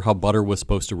butter, how butter was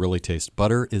supposed to really taste.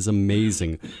 Butter is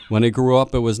amazing. When I grew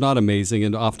up, it was not amazing,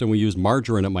 and often we used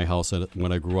margarine at my house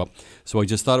when I grew up. So I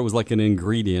just thought it was like an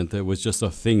ingredient. It was just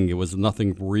a thing. It was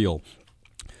nothing real.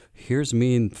 Here's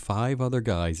me and 5 other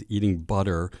guys eating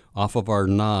butter off of our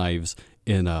knives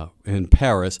in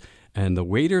Paris, and the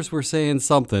waiters were saying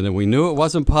something, and we knew it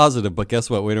wasn't positive, but guess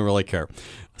what? We didn't really care.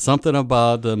 Something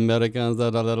about the Americans,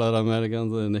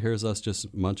 Americans, and here's us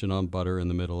just munching on butter in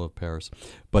the middle of Paris.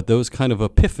 But those kind of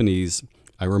epiphanies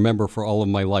I remember for all of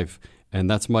my life, and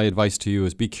that's my advice to you: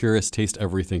 is be curious, taste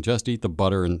everything. Just eat the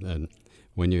butter, and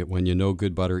when you know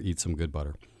good butter, eat some good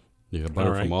butter. You got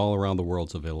butter from all around the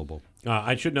world's available.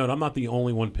 I should note, I'm not the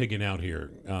only one pigging out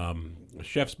here.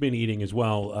 Chef's been eating as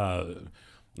well.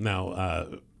 Now,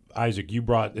 Isaac, you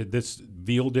brought this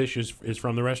veal dish is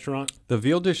from the restaurant? The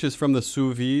veal dish is from the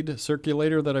sous vide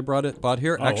circulator that I bought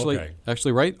here. Oh, okay.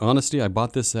 Actually, right? Honesty, I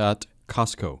bought this at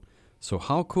Costco. So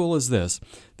how cool is this?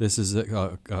 This is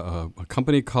a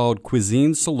company called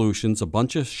Cuisine Solutions, a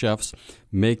bunch of chefs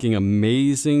making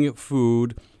amazing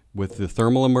food with the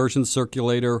thermal immersion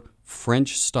circulator,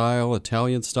 French style,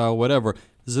 Italian style, whatever.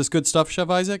 Is this good stuff, Chef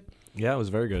Isaac? Yeah, it was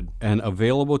very good. And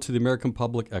available to the American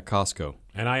public at Costco.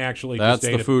 And I actually That's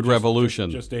the food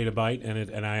revolution. Just ate a bite,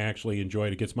 and I actually enjoyed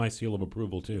it. It gets my seal of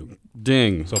approval too.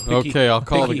 Ding. So okay, I'll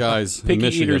call the guys in Picky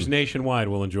Michigan. eaters nationwide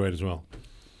will enjoy it as well.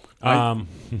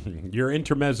 Your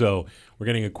intermezzo. We're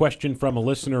getting a question from a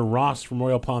listener. Ross from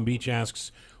Royal Palm Beach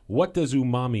asks, "What does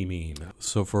umami mean?"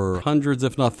 So for hundreds,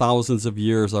 if not thousands of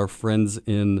years, our friends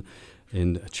in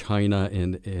China,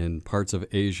 in parts of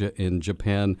Asia, in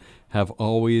Japan, have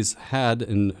always had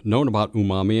and known about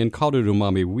umami and called it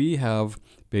umami. We have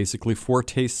basically 4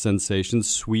 taste sensations: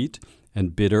 sweet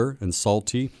and bitter and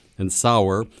salty and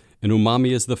sour. And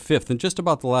umami is the 5th. In just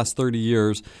about the last 30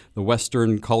 years, the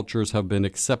Western cultures have been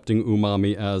accepting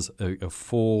umami as a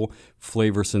full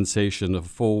flavor sensation, a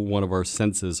full one of our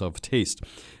senses of taste.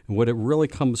 And what it really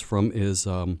comes from is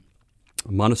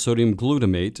monosodium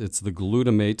glutamate. It's the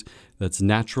glutamate that's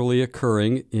naturally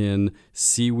occurring in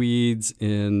seaweeds,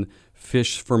 in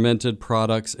fish fermented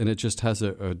products, and it just has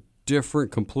a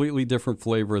different, completely different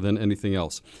flavor than anything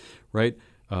else, right?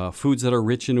 Foods that are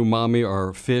rich in umami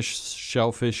are fish,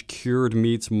 shellfish, cured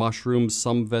meats, mushrooms,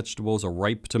 some vegetables, a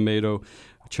ripe tomato,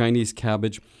 Chinese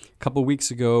cabbage. A couple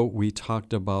weeks ago, we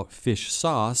talked about fish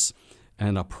sauce,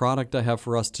 and a product I have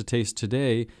for us to taste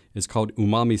today is called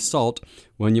umami salt.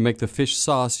 When you make the fish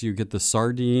sauce, you get the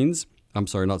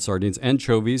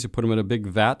anchovies. You put them in a big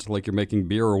vat like you're making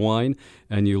beer or wine,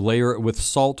 and you layer it with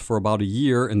salt for about a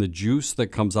year, and the juice that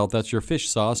comes out, that's your fish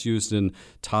sauce, used in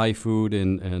Thai food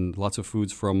and lots of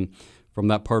foods from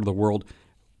that part of the world.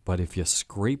 But if you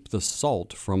scrape the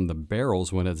salt from the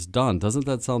barrels when it's done, doesn't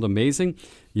that sound amazing?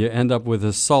 You end up with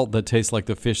a salt that tastes like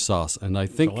the fish sauce. And I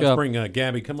think... So let's bring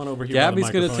Gabby. Come on over here. Gabby's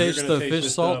going to taste the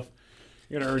fish salt.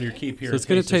 You're going to earn your keep here. So it's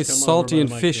going to taste salty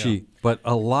and fishy, but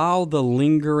allow the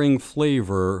lingering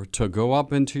flavor to go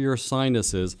up into your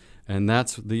sinuses, and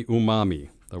that's the umami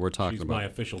that we're talking She's about. my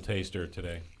official taster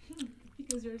today.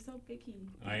 Because you're so picky.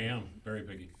 I am. Very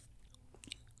picky.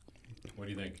 What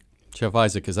do you think? Chef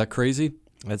Isaac, is that crazy?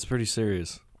 That's pretty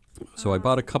serious. So I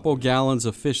bought a couple gallons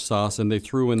of fish sauce, and they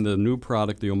threw in the new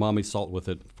product, the umami salt, with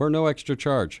it for no extra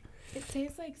charge. It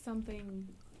tastes like something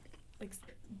like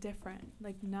different,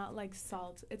 like not like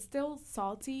salt. It's still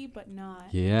salty, but not.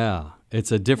 Yeah,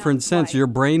 it's a different Not sense. quite. Your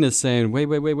brain is saying,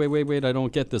 wait, I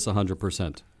don't get this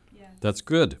 100%. Yeah. That's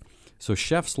good. So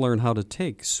chefs learn how to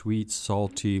take sweet,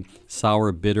 salty,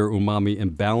 sour, bitter, umami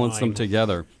and balance them Fine.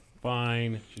 together.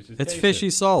 Fine. She says, It's "Taste fishy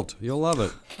it." salt. You'll love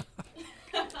it.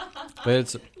 But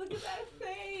it's Look at that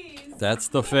face. that's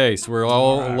the face we're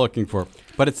all All right. looking for.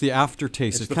 But it's the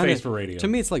aftertaste. It's the kinda, face for radio. To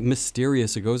me, it's like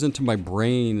mysterious. It goes into my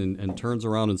brain and turns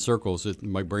around in circles.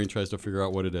 My brain tries to figure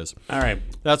out what it is. All right.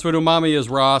 That's what umami is,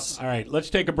 Ross. All right, let's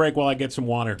take a break while I get some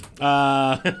water.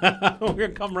 We're going to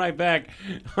come right back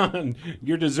on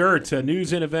your dessert,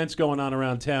 news and events going on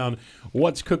around town.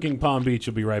 What's Cooking Palm Beach?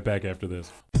 We'll be right back after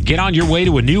this. Get on your way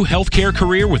to a new healthcare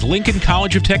career with Lincoln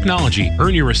College of Technology.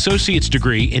 Earn your associate's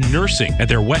degree in nursing at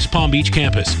their West Palm Beach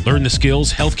campus. Learn the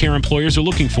skills healthcare employers are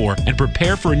looking for and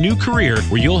prepare for a new career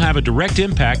where you'll have a direct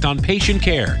impact on patient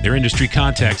care. Their industry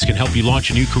contacts can help you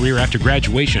launch a new career after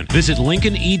graduation. Visit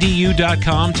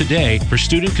LincolnEDU.com today for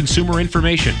student consumer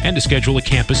information and to schedule a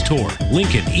campus tour.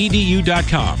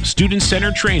 LincolnEDU.com,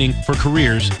 student-centered training for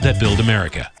careers that build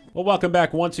America. Well, welcome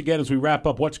back once again as we wrap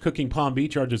up What's Cooking Palm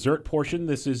Beach, our dessert portion.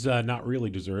 This is not really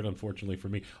dessert, unfortunately for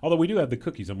me. Although we do have the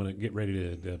cookies. I'm going to get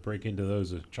ready to break into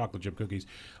those chocolate chip cookies.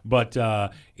 But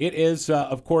it is,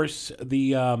 of course,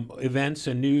 the events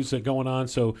and news going on.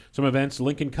 So some events.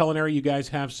 Lincoln Culinary, you guys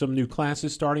have some new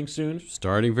classes starting soon.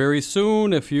 Starting very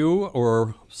soon. If you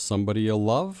or somebody you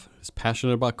love is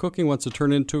passionate about cooking, wants to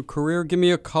turn it into a career, give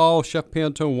me a call. Chef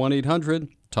Pantone,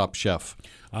 1-800-TOP Chef.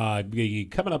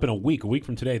 Coming up in a week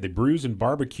from today, the Brews and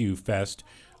Barbecue Fest.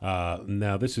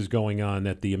 Now, this is going on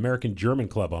at the American German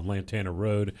Club on Lantana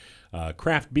Road.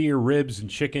 Craft beer, ribs, and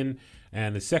chicken.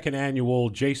 And the second annual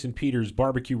Jason Peters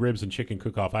Barbecue Ribs and Chicken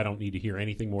Cook-Off. I don't need to hear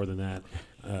anything more than that,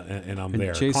 and I'm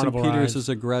there. Jason Carnival Peters rides. is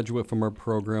a graduate from our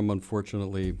program,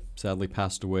 unfortunately, sadly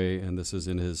passed away, and this is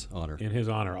in his honor. In his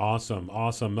honor. Awesome.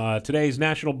 Today's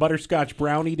National Butterscotch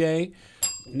Brownie Day,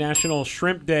 National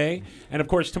Shrimp Day, and, of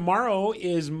course, tomorrow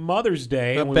is Mother's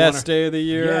Day. The best day of the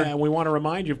year. Yeah, and we want to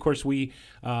remind you, of course, we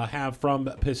have from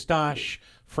Pistache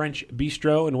French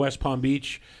Bistro in West Palm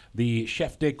Beach, the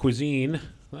Chef de Cuisine.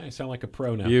 I sound like a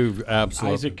pro now. You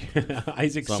absolutely.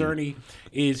 Isaac Cerny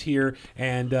is here,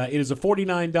 and it is a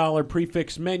 $49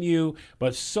 prefix menu,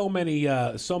 but so many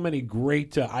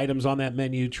great items on that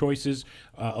menu. Choices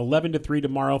 11 to 3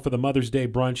 tomorrow for the Mother's Day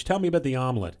brunch. Tell me about the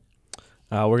omelet.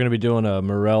 We're going to be doing a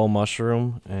morel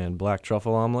mushroom and black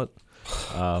truffle omelet.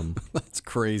 That's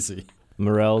crazy.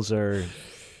 Morels are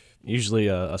usually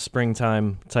a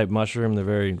springtime type mushroom. They're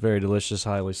very, very delicious,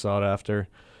 highly sought after.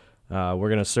 We're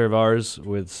going to serve ours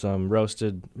with some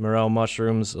roasted morel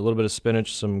mushrooms, a little bit of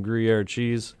spinach, some Gruyere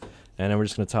cheese, and then we're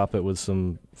just going to top it with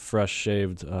some fresh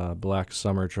shaved black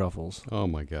summer truffles. Oh,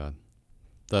 my God.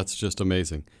 That's just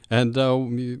amazing. And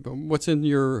what's in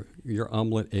your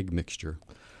omelet egg mixture?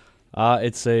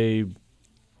 It's a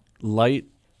light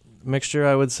mixture,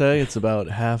 I would say. It's about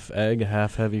half egg,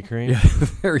 half heavy cream. Yeah,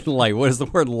 very light. What does the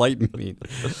word light mean?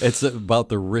 It's about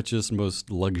the richest,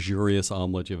 most luxurious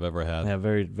omelet you've ever had. Yeah,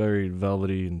 very, very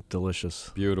velvety and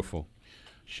delicious. Beautiful.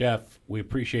 Chef, we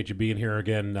appreciate you being here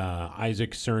again.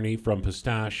 Isaac Cerny from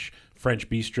Pistache French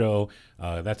Bistro.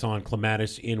 That's on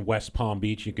Clematis in West Palm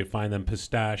Beach. You can find them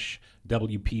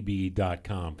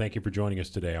pistachewpb.com. Thank you for joining us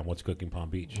today on What's Cooking Palm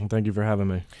Beach. Thank you for having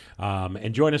me.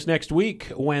 And join us next week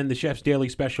when the Chef's Daily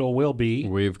Special will be.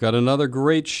 We've got another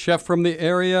great chef from the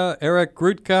area, Eric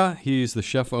Grutka. He's the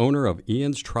chef owner of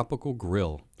Ian's Tropical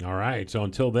Grill. All right. So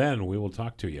until then, we will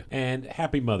talk to you. And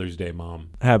happy Mother's Day, Mom.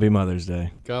 Happy Mother's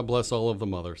Day. God bless all of the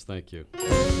mothers. Thank you.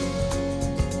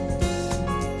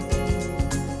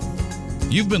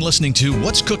 You've been listening to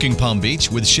What's Cooking Palm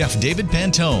Beach with Chef David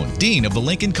Pantone, Dean of the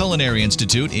Lincoln Culinary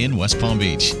Institute in West Palm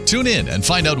Beach. Tune in and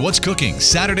find out what's cooking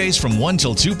Saturdays from 1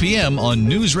 till 2 p.m. on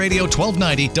News Radio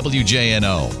 1290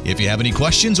 WJNO. If you have any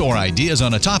questions or ideas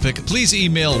on a topic, please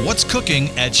email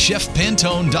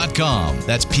what'scooking@chefpantone.com.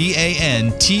 That's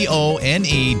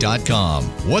PANTONE.com.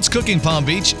 What's Cooking Palm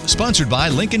Beach, sponsored by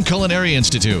Lincoln Culinary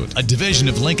Institute, a division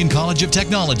of Lincoln College of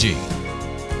Technology.